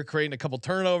bunch, they're creating a couple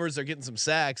turnovers, they're getting some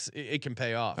sacks, it can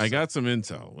pay off. I got some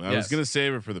intel. I was going to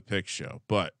save it for the pick show,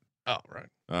 but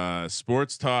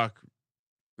sports talk.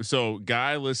 So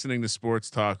guy listening to sports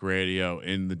talk radio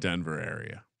in the Denver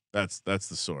area. That's the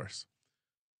source.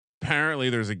 apparently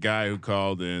there's a guy who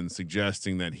called in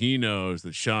suggesting that he knows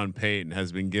that Sean Payton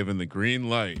has been given the green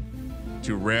light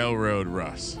to railroad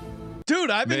Russ. Dude,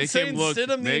 I've been saying sit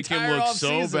him the entire Make him look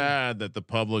offseason. so bad that the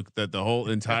public, that the whole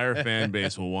entire fan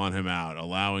base will want him out,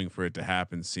 allowing for it to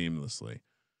happen seamlessly.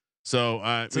 So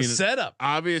It's a setup.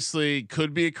 Obviously,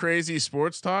 could be a crazy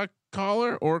sports talk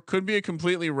caller, or could be a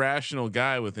completely rational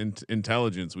guy with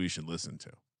intelligence we should listen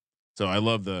to. So I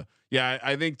love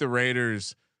I think the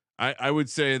Raiders. I would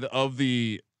say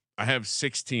I have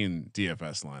 16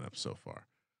 DFS lineups so far.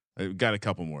 I've got a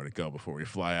couple more to go before we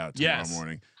fly out tomorrow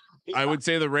morning. I would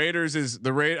say the Raiders is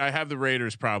I have the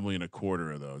Raiders probably in a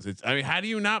quarter of those. How do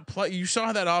you not play? You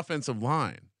saw that offensive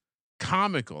line,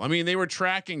 comical. I mean, they were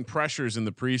tracking pressures in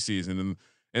the preseason,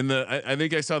 and I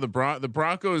think I saw the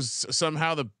Broncos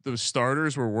somehow the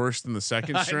starters were worse than the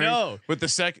second string. I know. But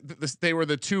they were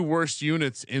the two worst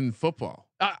units in football.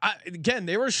 Again,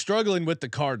 they were struggling with the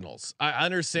Cardinals. I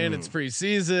understand it's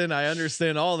preseason. I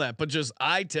understand all that, but just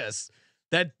eye test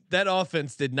that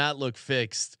offense did not look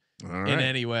fixed in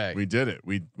any way. We did it.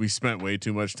 We spent way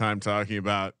too much time talking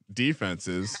about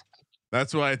defenses.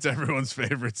 That's why it's everyone's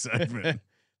favorite segment.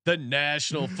 The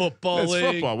National Football League.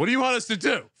 Football. What do you want us to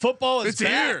do? Football is it's back.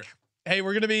 here. Hey,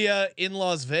 we're gonna be in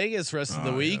Las Vegas rest of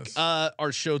the week. Yes.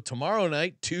 Our show tomorrow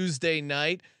night, Tuesday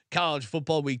night, College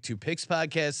Football Week 2 Picks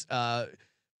podcast.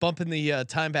 Bumping the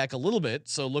time back a little bit,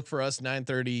 so look for us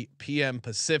 9:30 p.m.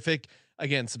 Pacific.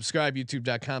 Again, subscribe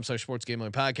youtube.com/sports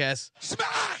gambling podcast.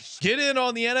 Smash! Get in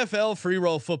on the NFL free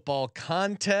roll football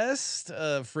contest.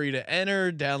 Free to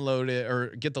enter. Download it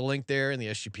or get the link there in the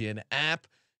SGPN app.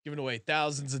 Giving away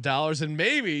thousands of dollars and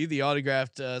maybe the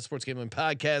autographed Sports Gambling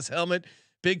Podcast helmet.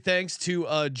 Big thanks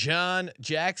to Jon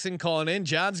Jackson calling in.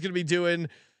 John's going to be doing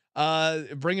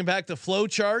bringing back the Flow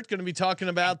Chart. Going to be talking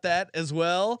about that as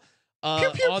well on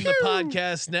the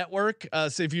podcast network.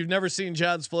 So if you've never seen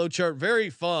John's Flow Chart, very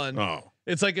fun.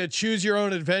 It's like a choose your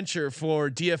own adventure for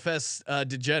DFS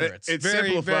degenerates. It very,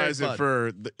 simplifies very it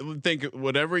for think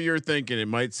whatever you're thinking. It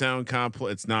might sound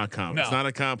complex. It's not complex. No. It's not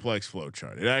a complex flow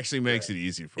chart. It actually makes it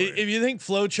easy for you. If you think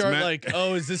flow chart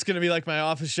is this going to be like my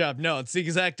office job? No, it's the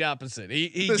exact opposite.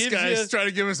 This guy's trying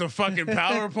to give us a fucking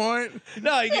PowerPoint.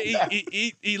 No,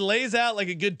 he lays out like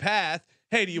a good path.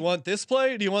 Hey, do you want this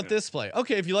play? Or do you want this play?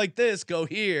 Okay, if you like this, go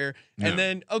here, and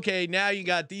then now you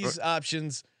got these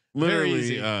options.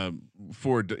 Literally,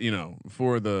 for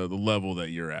the level that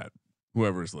you're at,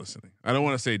 whoever's listening. I don't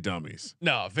want to say dummies.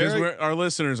 No, our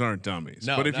listeners aren't dummies.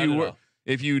 No, but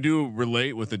if you do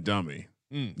relate with a dummy,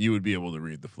 you would be able to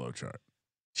read the flow chart.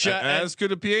 As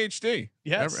could a PhD.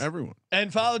 Yes, everyone.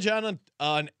 And follow John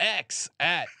on X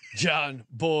at John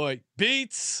Boy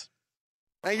Beats.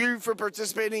 Thank you for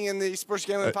participating in the Sports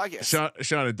Gambling Podcast.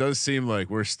 Sean, it does seem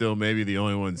like we're still maybe the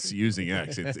only ones using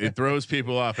X. It throws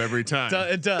people off every time.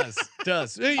 It does.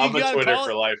 I'm a Twitter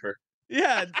for lifer.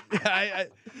 Yeah,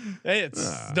 hey,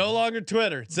 it's no longer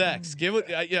Twitter. It's X. Give it.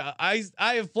 I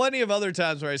have plenty of other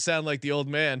times where I sound like the old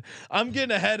man. I'm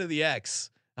getting ahead of the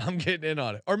X. I'm getting in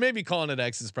on it, or maybe calling it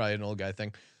X is probably an old guy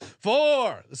thing.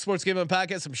 For the Sports Gambling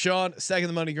Podcast, I'm Sean, second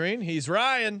the money green. He's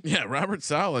Ryan. Yeah, Robert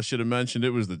Saleh should have mentioned it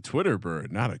was the Twitter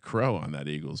bird, not a crow on that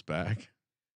Eagles back.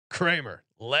 Kramer,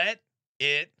 let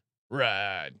it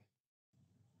ride.